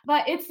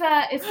 But it's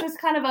just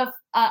kind of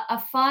a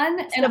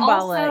fun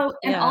symbolic,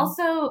 and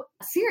also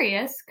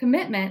serious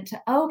commitment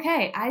to,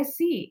 okay, I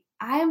see.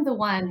 I'm the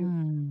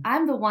one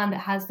that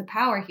has the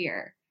power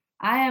here.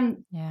 I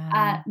am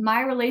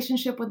my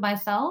relationship with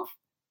myself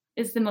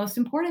is the most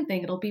important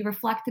thing. It'll be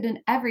reflected in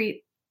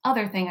every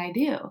other thing I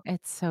do.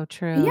 It's so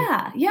true.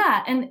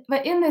 Yeah.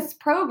 But in this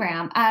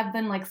program, I've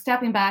been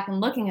stepping back and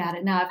looking at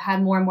it. Now I've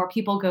had more and more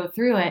people go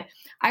through it.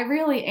 I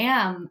really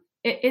am.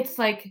 It's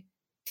like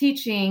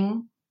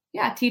teaching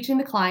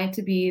the client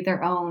to be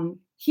their own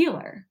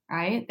healer,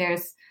 right?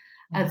 There's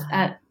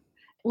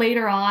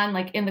later on,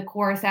 in the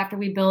course, after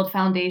we build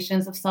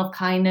foundations of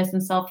self-kindness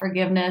and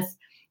self-forgiveness,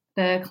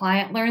 the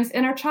client learns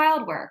inner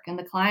child work, and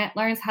the client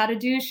learns how to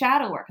do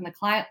shadow work, and the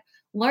client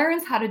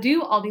learns how to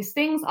do all these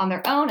things on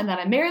their own, and then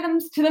I marry them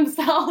to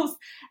themselves,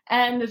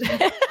 and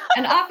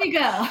off you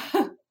go.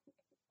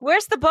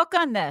 Where's the book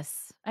on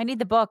this? I need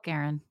the book,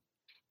 Erin.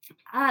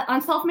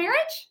 On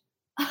self-marriage?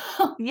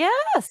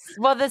 Yes.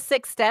 Well, the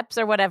 6 steps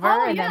or whatever.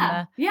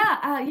 I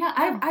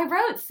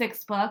wrote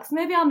 6 books.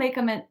 Maybe I'll make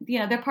them.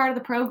 They're part of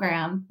the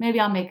program.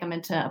 Maybe I'll make them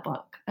into a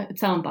book,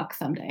 its own book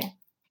someday.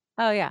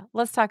 Oh yeah,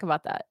 let's talk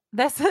about that.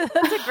 That's a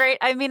great.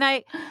 I mean,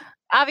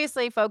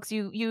 obviously, folks,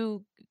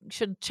 you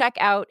should check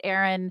out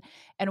Erin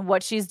and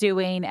what she's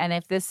doing, and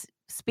if this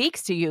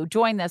speaks to you,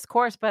 join this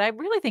course. But I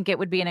really think it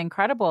would be an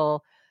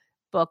incredible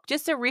book,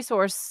 just a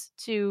resource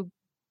to.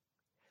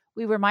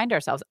 We remind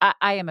ourselves.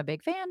 I am a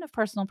big fan of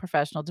personal and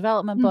professional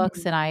development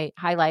books, and I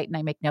highlight and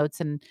I make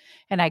notes and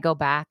I go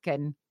back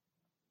and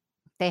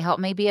they help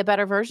me be a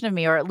better version of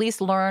me, or at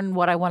least learn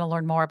what I want to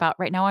learn more about.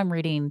 Right now, I'm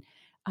reading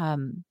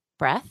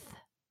Breath.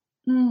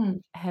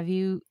 Have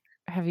you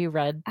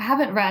read? I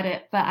haven't read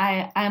it, but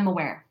I am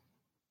aware.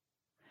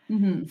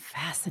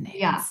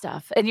 Fascinating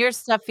stuff, and your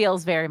stuff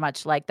feels very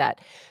much like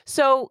that.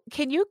 So,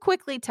 can you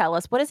quickly tell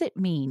us what does it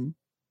mean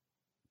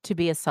to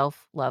be a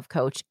self-love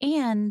coach,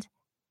 and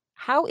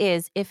how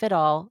is, if at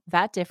all,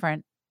 that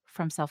different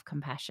from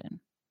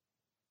self-compassion?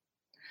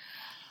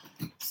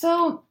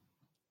 So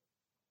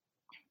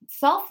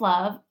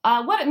self-love,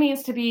 what it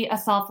means to be a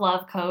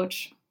self-love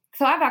coach.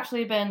 So I've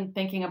actually been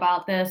thinking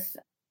about this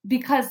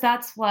because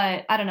that's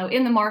what, I don't know,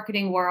 in the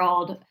marketing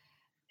world,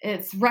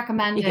 it's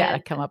recommended. You got to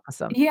come up with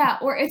something. Yeah.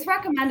 Or it's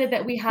recommended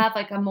that we have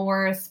a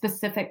more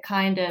specific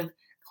kind of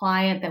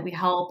client that we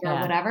help or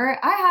whatever.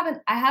 I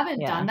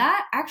haven't done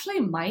that. Actually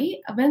might.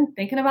 I've been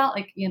thinking about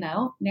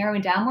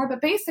narrowing down more,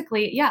 but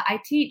basically, I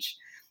teach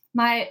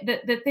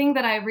the thing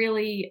that I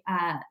really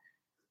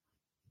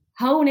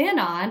hone in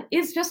on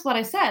is just what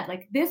I said.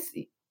 This,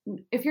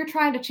 if you're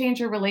trying to change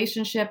your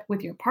relationship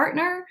with your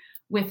partner,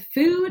 with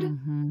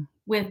food,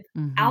 with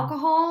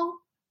alcohol,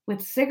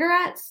 with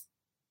cigarettes,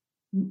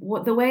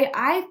 the way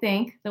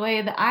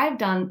that I've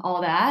done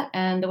all that,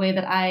 and the way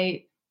that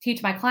I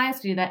teach my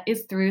clients to do that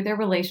is through their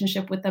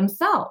relationship with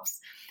themselves.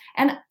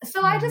 And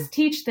so I just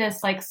teach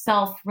this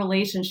self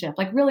relationship,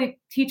 really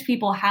teach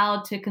people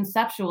how to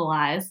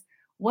conceptualize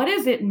what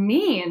does it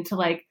mean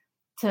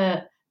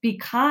to be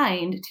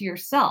kind to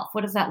yourself?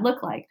 What does that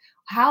look like?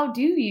 How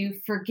do you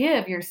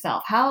forgive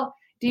yourself? How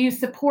do you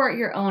support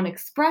your own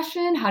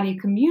expression? How do you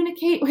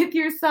communicate with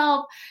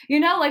yourself?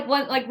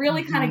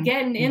 Really kind of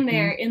getting in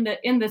there in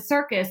the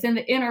circus, in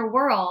the inner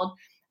world,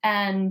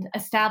 and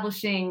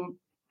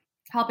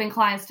helping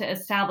clients to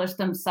establish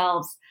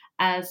themselves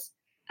as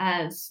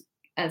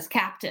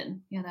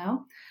captain,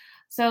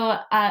 So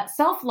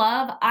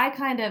self-love, I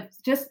kind of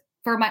just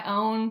for my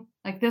own,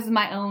 this is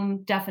my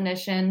own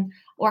definition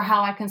or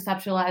how I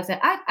conceptualize it.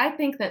 I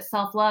think that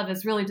self-love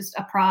is really just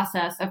a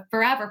process, a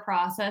forever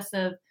process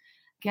of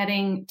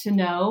getting to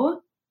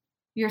know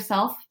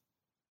yourself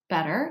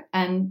better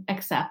and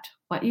accept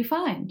what you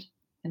find,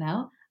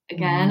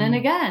 again and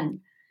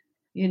again.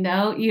 You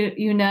know,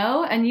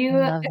 and you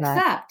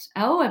accept.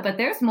 Oh, but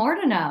there's more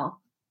to know,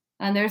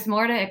 and there's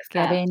more to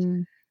accept.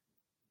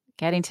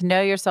 Getting to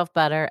know yourself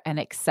better and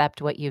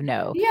accept what you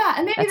know. Yeah,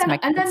 and maybe that's my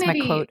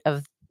quote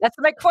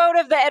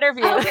of the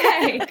interview.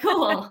 Okay,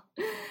 cool.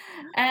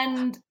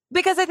 And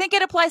because I think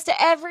it applies to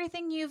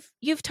everything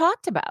you've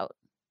talked about.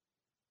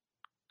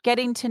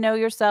 getting to know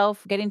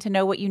yourself, getting to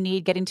know what you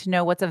need, getting to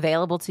know what's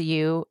available to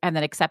you, and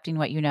then accepting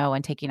what you know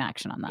and taking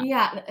action on that.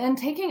 Yeah, and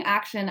taking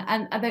action,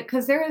 and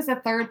because there is a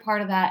third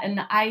part of that, and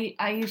I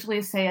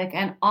usually say, like,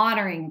 and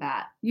honoring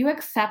that. You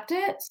accept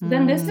it,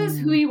 then this is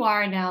who Mm, you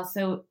are now.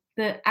 So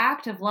the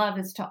act of love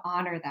is to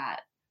honor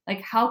that.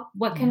 Like,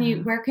 what can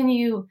yeah,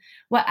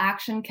 what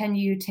action can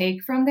you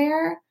take from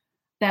there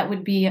that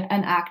would be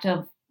an act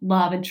of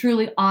love and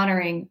truly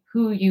honoring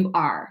who you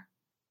are,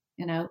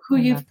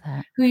 I love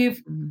that. who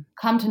you've Mm,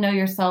 come to know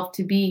yourself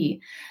to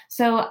be.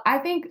 So I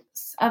think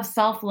of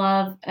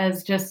self-love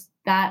as just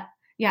that.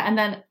 Yeah. And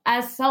then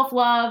as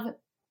self-love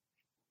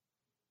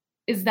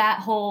is that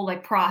whole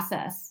like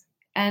process.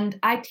 And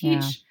I yeah.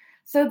 teach,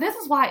 so this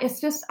is why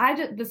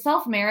the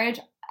self-marriage,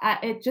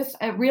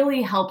 it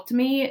really helped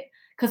me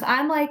because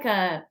I'm like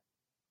I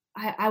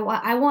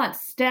want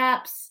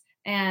steps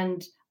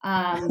and,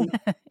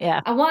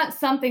 Yeah. I want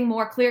something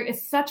more clear.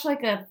 It's such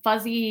like a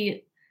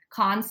fuzzy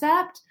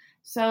concept.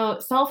 So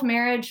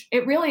self-marriage,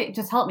 it really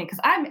just helped me because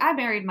I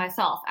married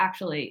myself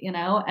actually, and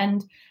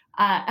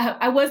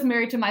I was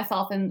married to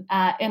myself in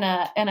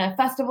a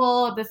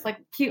festival, this like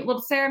cute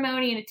little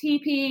ceremony in a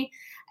teepee.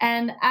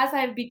 And as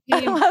I I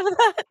became love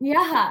that.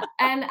 yeah.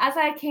 And as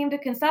I came to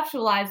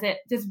conceptualize it,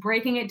 just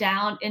breaking it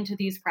down into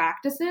these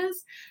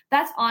practices,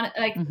 that's on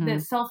like the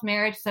Mhm. self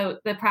marriage. So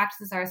the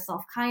practices are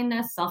self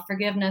kindness, self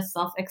forgiveness,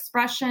 self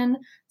expression,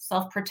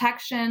 self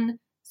protection,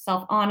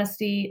 self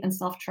honesty, and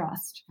self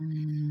trust.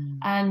 Mm,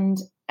 And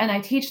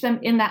I teach them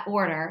in that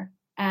order.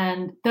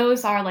 And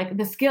those are like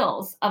the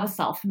skills of a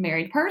self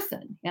married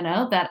person,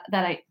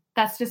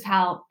 that's just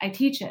how I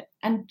teach it.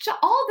 And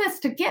all this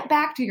to get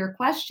back to your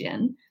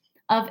question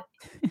of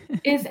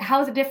is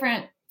how is it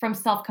different from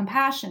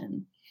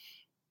self-compassion?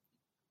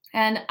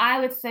 And I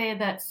would say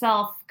that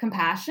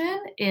self-compassion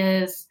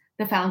is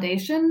the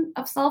foundation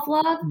of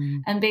self-love.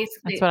 mm. And That's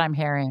basically, what I'm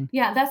hearing.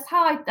 yeah,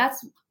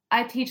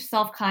 I teach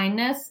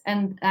self-kindness.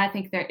 And I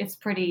think that it's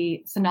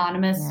pretty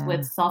synonymous Yeah.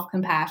 with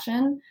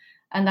self-compassion.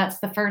 And that's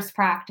the first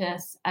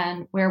practice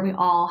and where we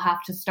all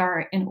have to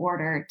start in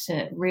order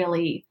to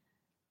really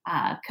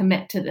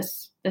commit to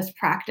this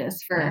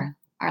practice Yeah. for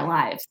our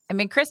lives. I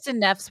mean, Kristen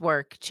Neff's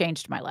work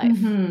changed my life.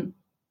 Mm-hmm.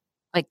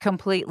 Like,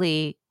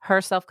 completely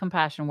her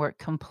self-compassion work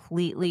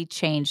completely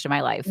changed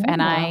my life,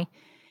 and Yeah. I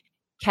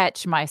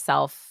catch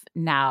myself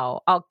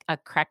now I'll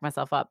crack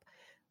myself up,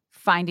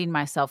 finding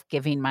myself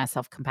giving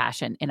myself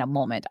compassion in a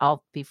moment.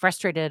 I'll be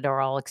frustrated,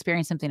 or I'll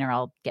experience something, or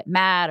I'll get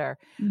mad, or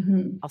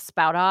Mm-hmm. I'll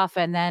spout off,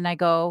 and then I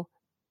go,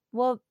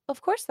 "Well,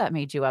 of course that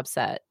made you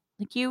upset.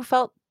 Like, you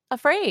felt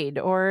afraid,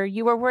 or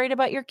you were worried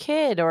about your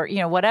kid, or,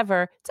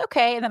 whatever. It's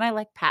okay." And then I,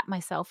 like, pat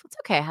myself. "It's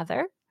okay,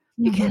 Heather.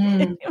 You can"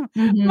 Mhm.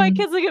 My Mhm.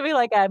 kids look at me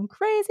like I'm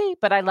crazy,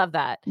 but I love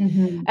that.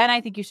 Mhm. And I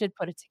think you should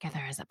put it together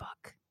as a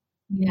book.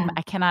 Yeah.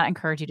 I cannot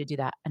encourage you to do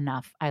that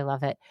enough. I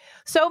love it.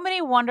 So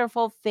many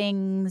wonderful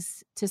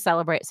things to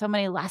celebrate, so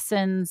many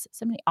lessons,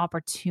 so many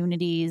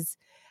opportunities.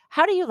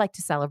 How do you like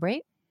to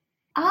celebrate?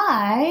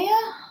 I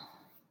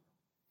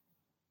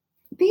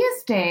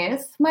These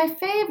days, my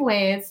fave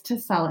ways to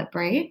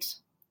celebrate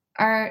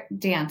are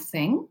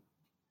dancing.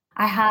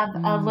 I have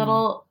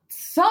Mm,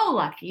 so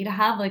lucky to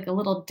have like a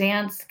little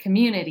dance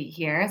community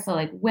here. So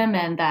like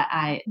women that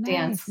I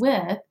dance nice.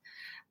 with,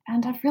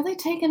 and I've really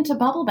taken to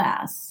bubble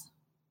baths.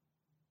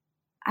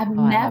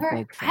 Oh, I'm a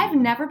big I've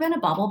fan. never been a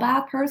bubble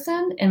bath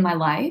person in my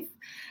life,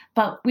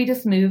 but we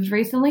just moved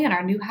recently and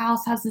our new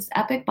house has this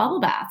epic bubble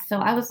bath. So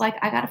I was like,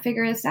 I got to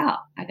figure this out.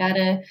 I got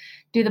to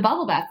do the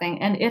bubble bath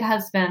thing. And it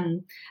has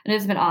been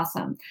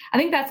awesome. I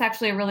think that's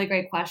actually a really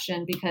great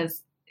question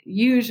because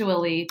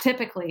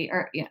typically,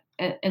 or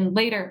in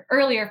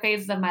earlier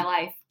phases of my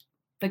life,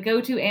 the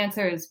go-to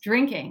answer is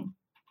drinking.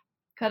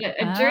 Cut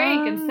a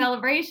drink and Ah,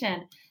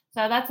 celebration.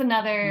 So that's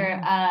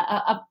another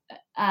yeah.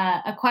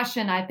 a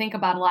question I think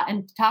about a lot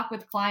and talk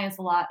with clients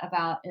a lot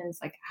about is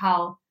like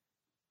how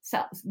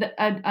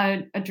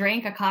a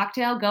drink, a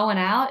cocktail going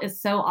out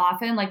is so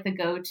often like the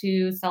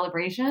go-to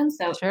celebration.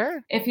 So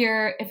Sure. if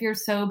you're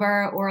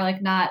sober or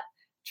like not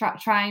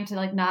trying to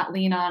like not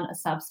lean on a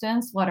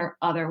substance, what are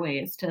other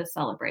ways to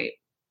celebrate?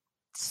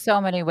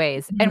 So many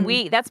ways. And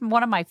Mhm. that's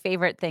one of my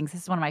favorite things.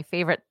 This is one of my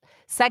favorite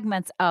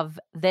segments of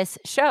this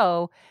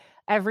show.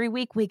 Every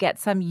week we get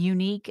some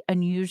unique,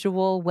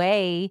 unusual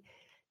way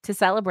to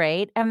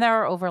celebrate, and there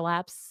are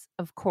overlaps,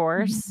 of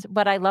Mhm. course,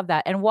 but I love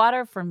that. And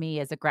water for me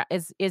is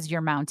is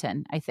your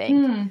mountain, I think.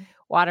 Mm.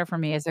 Water for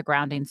me is a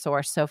grounding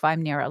source. So if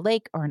I'm near a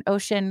lake or an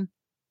ocean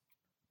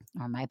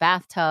or my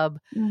bathtub,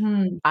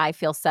 Mhm. I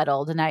feel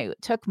settled. And I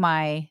took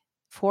my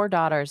 4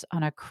 daughters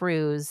on a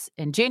cruise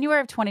in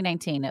January of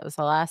 2019. It was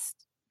the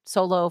last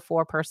solo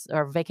 4-person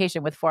or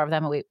vacation with 4 of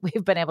them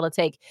we've been able to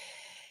take.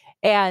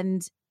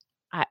 And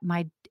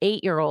my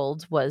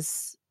 8-year-old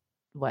was,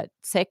 what,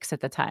 6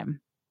 at the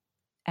time.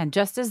 And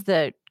just as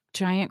the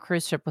giant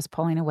cruise ship was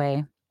pulling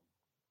away,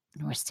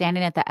 and we're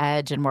standing at the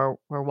edge and we're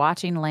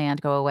watching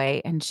land go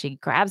away, and she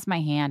grabs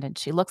my hand and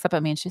she looks up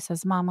at me and she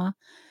says, "Mama,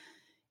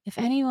 if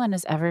anyone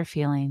is ever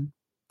feeling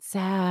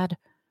sad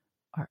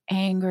or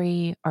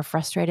angry or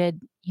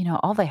frustrated,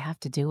 all they have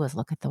to do is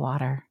look at the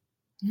water.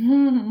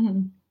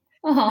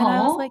 Oh, And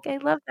I was like, I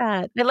love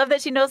that. I love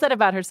that she knows that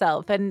about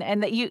herself and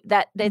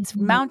that it's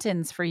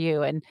mountains for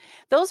you. And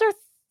those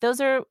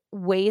are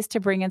ways to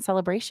bring in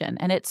celebration.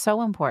 And it's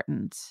so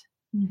important.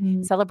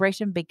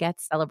 Celebration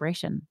begets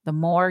celebration. The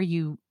more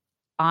you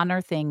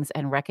honor things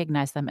and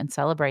recognize them and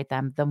celebrate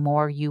them, the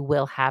more you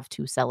will have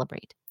to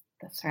celebrate.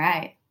 That's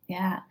right.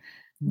 Yeah.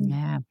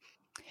 Yeah.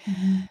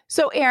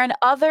 So, Erin,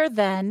 other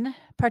than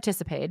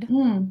Participate,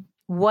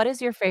 what is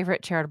your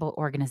favorite charitable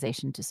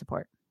organization to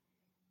support?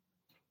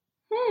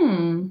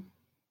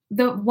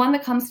 The one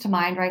that comes to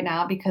mind right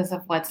now because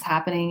of what's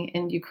happening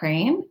in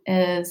Ukraine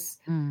is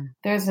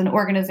there's a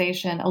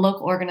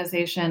local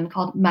organization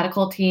called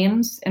Medical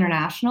Teams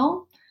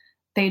International.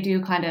 They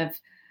do kind of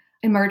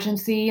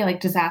emergency, like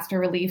disaster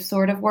relief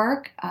sort of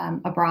work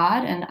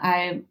abroad. And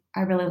I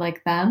really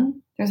like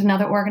them. There's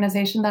another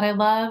organization that I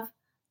love,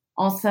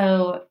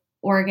 also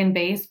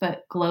Oregon-based,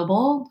 but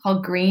global,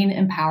 called Green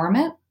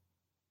Empowerment.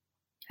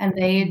 And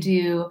they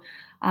do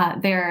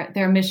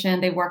their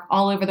mission. They work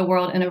all over the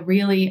world in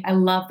I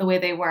love the way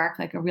they work,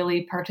 like a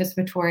really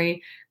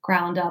participatory,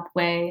 ground up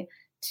way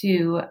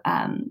to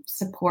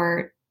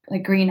support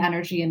like green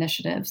energy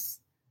initiatives.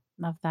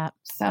 Love that.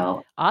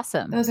 So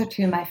awesome. Those are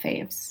two of my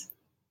faves.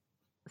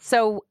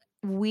 So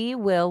we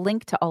will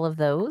link to all of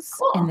those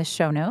in the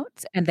show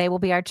notes, and they will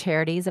be our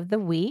charities of the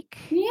week.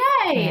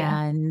 Yay!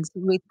 And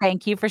we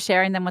thank you for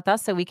sharing them with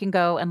us so we can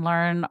go and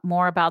learn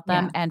more about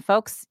them. Yeah. And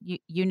folks,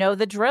 you know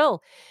the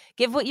drill.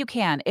 Give what you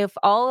can. If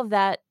all of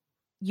that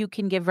you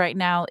can give right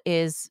now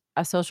is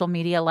a social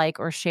media like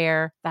or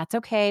share, that's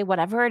okay.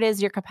 Whatever it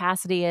is your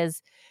capacity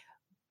is,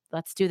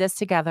 let's do this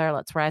together.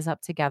 Let's rise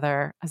up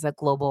together as a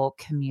global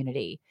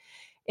community.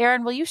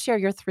 Erin, will you share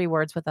your 3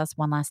 words with us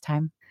one last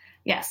time?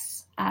 Yes.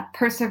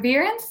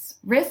 Perseverance,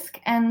 risk,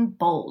 and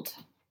bold.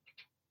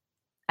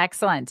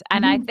 Excellent.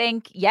 And I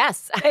think,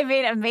 yes, I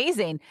mean,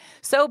 amazing.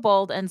 So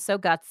bold and so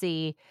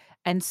gutsy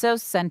and so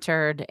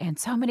centered and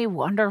so many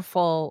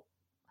wonderful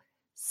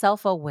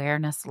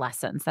self-awareness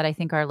lessons that I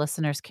think our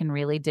listeners can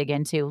really dig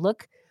into.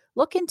 Look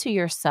into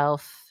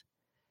yourself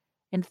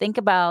and think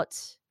about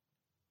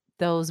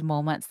those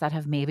moments that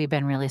have maybe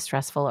been really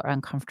stressful or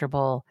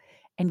uncomfortable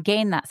and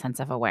gain that sense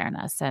of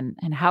awareness and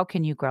how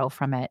can you grow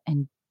from it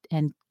and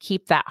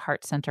keep that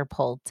heart center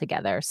pulled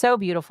together. So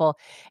beautiful.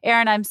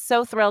 Erin, I'm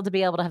so thrilled to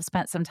be able to have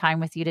spent some time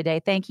with you today.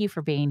 Thank you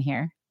for being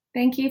here.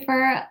 Thank you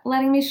for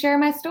letting me share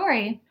my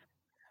story.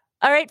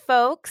 All right,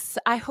 folks,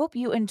 I hope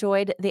you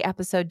enjoyed the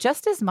episode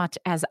just as much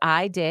as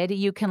I did.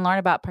 You can learn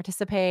about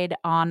Participate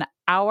on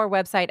our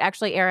website.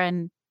 Actually,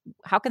 Erin,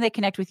 how can they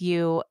connect with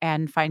you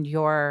and find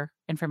your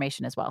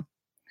information as well?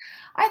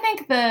 I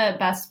think the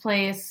best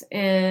place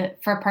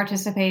for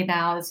Participate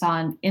now is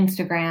on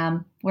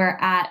Instagram. We're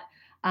at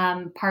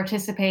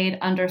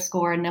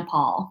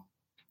participate_Nepal.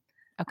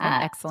 Okay,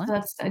 excellent. So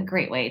that's a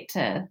great way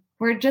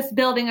we're just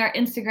building our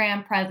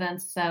Instagram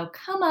presence. So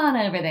come on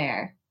over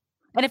there.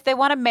 And if they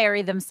want to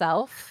marry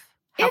themselves,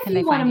 if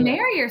you want to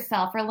marry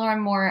yourself or learn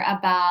more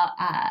about,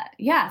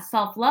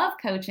 self-love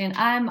coaching,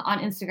 I'm on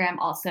Instagram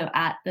also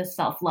at the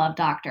Self-Love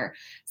Doctor.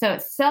 So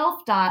it's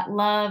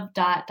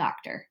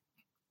self.love.doctor.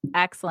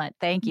 Excellent.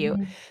 Thank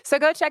you. So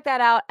go check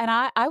that out. And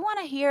I want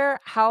to hear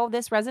how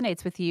this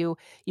resonates with you.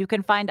 You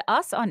can find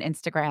us on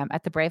Instagram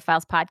at the Brave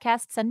Files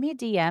Podcast. Send me a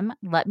DM.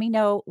 Let me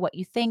know what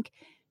you think,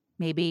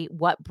 maybe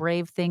what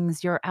brave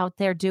things you're out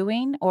there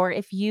doing, or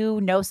if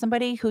you know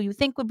somebody who you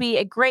think would be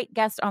a great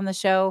guest on the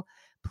show,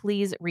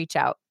 please reach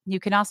out. You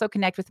can also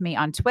connect with me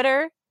on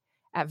Twitter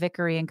at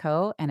Vickery &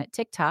 Co. and at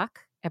TikTok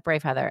at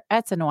Brave Heather.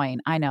 That's annoying.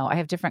 I know. I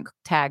have different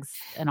tags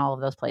in all of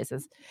those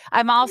places.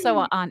 I'm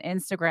also on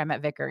Instagram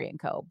at Vickery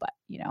 & Co. But,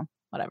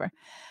 whatever.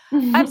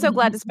 I'm so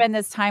glad to spend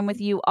this time with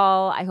you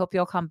all. I hope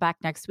you'll come back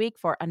next week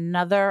for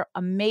another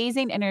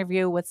amazing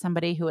interview with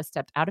somebody who has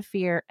stepped out of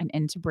fear and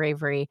into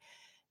bravery.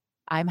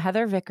 I'm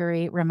Heather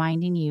Vickery,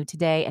 reminding you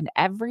today and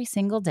every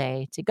single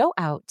day to go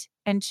out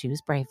and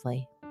choose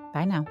bravely.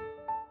 Bye now.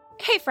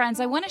 Hey friends,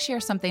 I want to share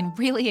something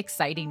really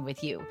exciting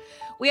with you.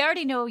 We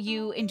already know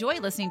you enjoy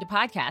listening to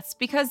podcasts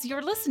because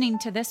you're listening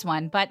to this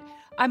one, but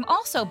I'm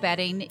also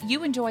betting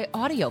you enjoy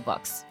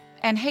audiobooks.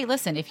 And hey,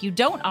 listen, if you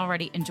don't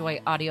already enjoy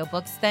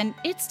audiobooks, then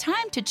it's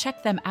time to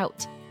check them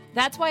out.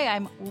 That's why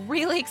I'm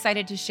really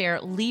excited to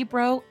share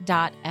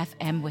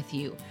Libro.fm with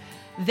you.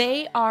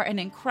 They are an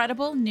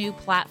incredible new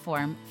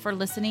platform for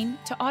listening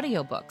to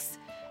audiobooks.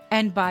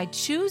 And by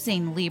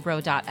choosing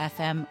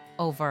Libro.fm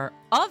over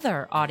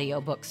other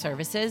audiobook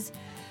services,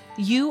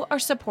 you are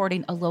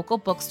supporting a local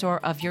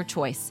bookstore of your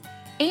choice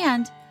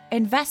and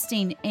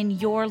investing in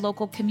your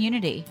local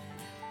community.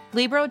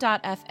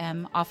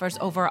 Libro.fm offers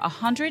over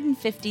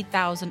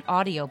 150,000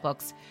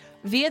 audiobooks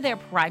via their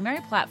primary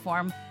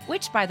platform,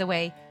 which, by the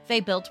way, they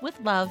built with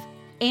love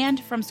and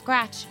from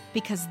scratch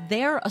because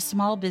they're a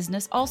small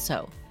business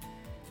also.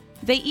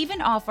 They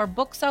even offer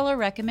bookseller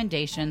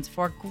recommendations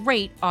for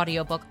great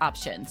audiobook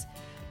options.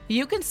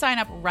 You can sign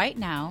up right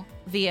now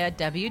via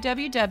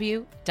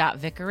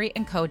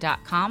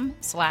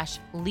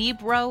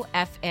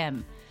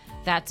www.vickeryandco.com/LibroFM.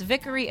 That's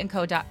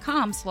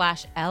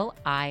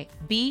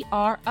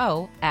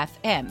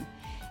vickeryandco.com/LIBROFM.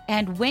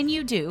 And when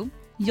you do,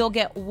 you'll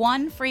get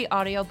one free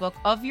audiobook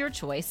of your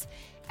choice,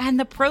 and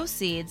the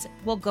proceeds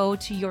will go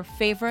to your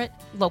favorite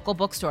local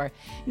bookstore.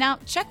 Now,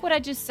 check what I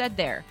just said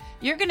there.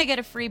 You're going to get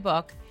a free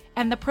book,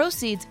 and the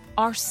proceeds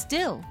are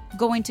still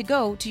going to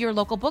go to your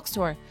local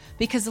bookstore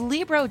because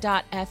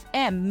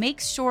Libro.fm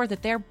makes sure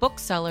that their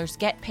booksellers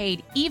get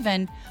paid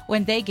even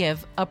when they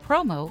give a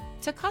promo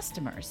to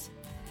customers.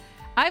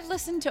 I've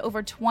listened to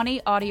over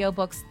 20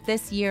 audiobooks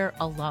this year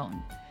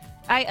alone.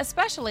 I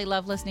especially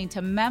love listening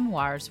to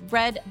memoirs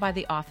read by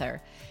the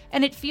author,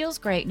 and it feels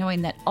great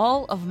knowing that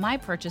all of my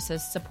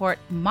purchases support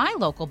my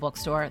local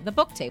bookstore, The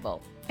Book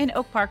Table, in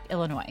Oak Park,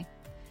 Illinois.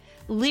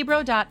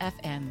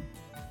 Libro.fm.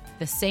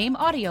 The same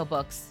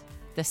audiobooks,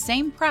 the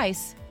same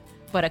price,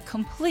 but a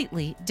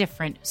completely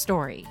different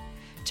story.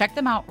 Check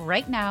them out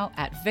right now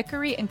at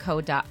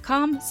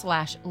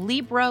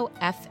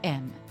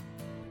vickeryandco.com/LibroFM.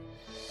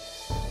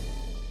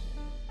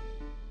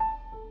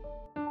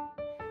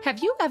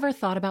 Have you ever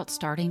thought about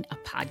starting a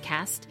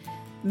podcast?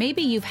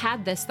 Maybe you've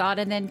had this thought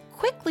and then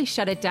quickly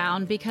shut it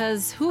down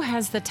because who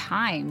has the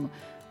time?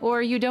 Or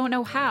you don't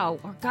know how,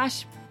 or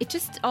gosh, it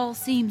just all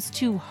seems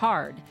too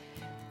hard.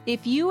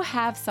 If you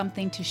have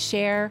something to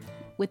share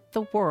with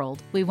the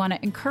world, we want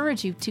to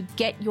encourage you to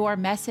get your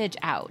message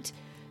out.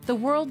 The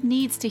world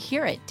needs to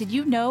hear it. Did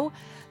you know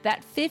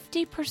that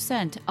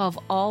 50% of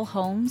all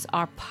homes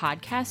are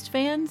podcast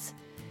fans?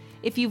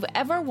 If you've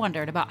ever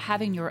wondered about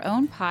having your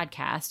own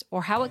podcast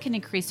or how it can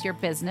increase your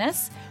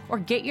business or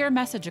get your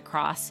message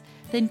across,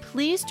 then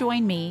please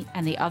join me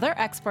and the other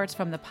experts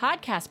from the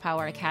Podcast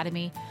Power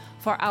Academy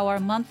for our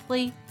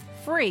monthly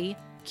free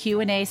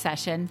Q&A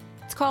session.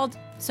 It's called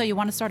So You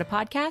Want to Start a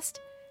Podcast?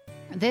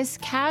 This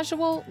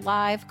casual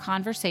live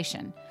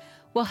conversation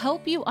will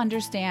help you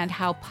understand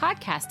how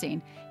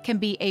podcasting can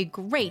be a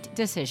great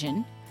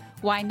decision,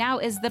 why now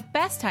is the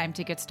best time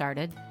to get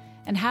started,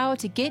 and how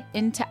to get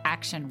into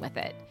action with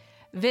it.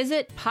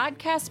 Visit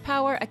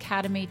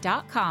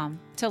podcastpoweracademy.com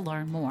to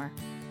learn more.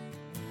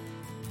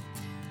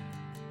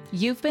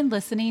 You've been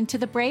listening to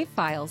The Brave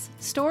Files,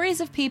 stories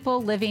of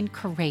people living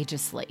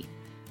courageously.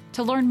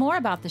 To learn more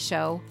about the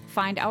show,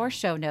 find our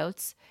show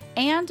notes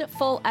and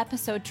full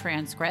episode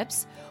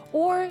transcripts,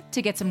 or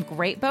to get some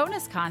great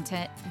bonus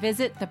content,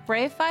 visit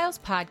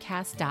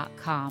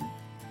thebravefilespodcast.com.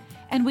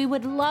 And we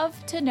would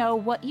love to know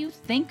what you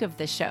think of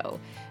the show.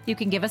 You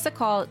can give us a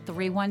call at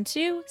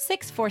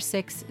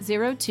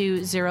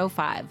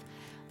 312-646-0205.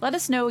 Let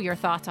us know your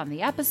thoughts on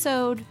the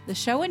episode, the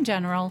show in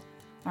general,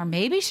 or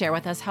maybe share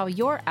with us how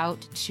you're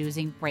out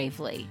choosing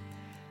bravely.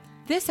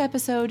 This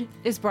episode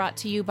is brought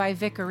to you by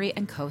Vickery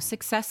 & Co.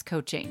 Success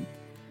Coaching.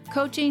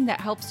 Coaching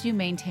that helps you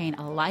maintain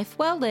a life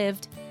well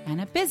lived and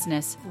a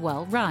business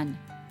well run.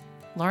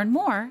 Learn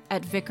more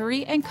at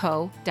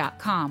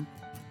vickeryandco.com.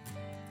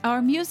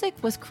 Our music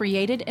was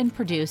created and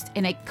produced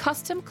in a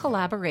custom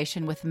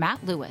collaboration with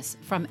Matt Lewis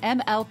from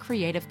ML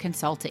Creative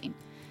Consulting,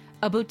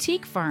 a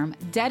boutique firm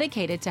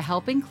dedicated to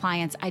helping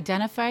clients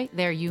identify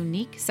their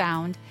unique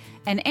sound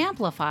and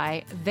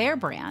amplify their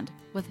brand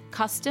with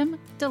custom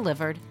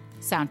delivered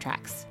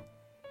soundtracks.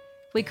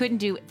 We couldn't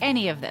do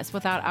any of this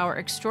without our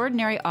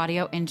extraordinary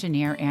audio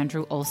engineer,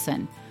 Andrew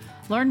Olson.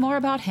 Learn more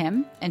about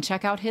him and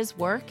check out his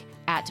work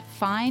at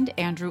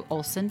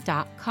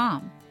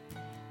findandrewolson.com.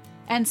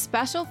 And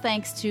special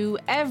thanks to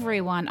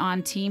everyone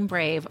on Team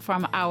Brave,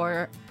 from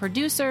our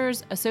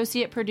producers,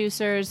 associate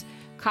producers,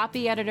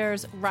 copy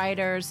editors,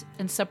 writers,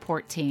 and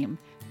support team.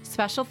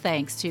 Special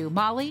thanks to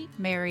Molly,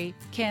 Mary,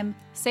 Kim,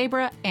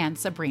 Sabra, and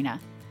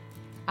Sabrina.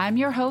 I'm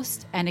your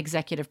host and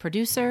executive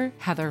producer,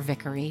 Heather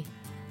Vickery.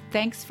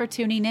 Thanks for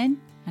tuning in,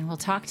 and we'll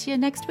talk to you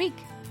next week.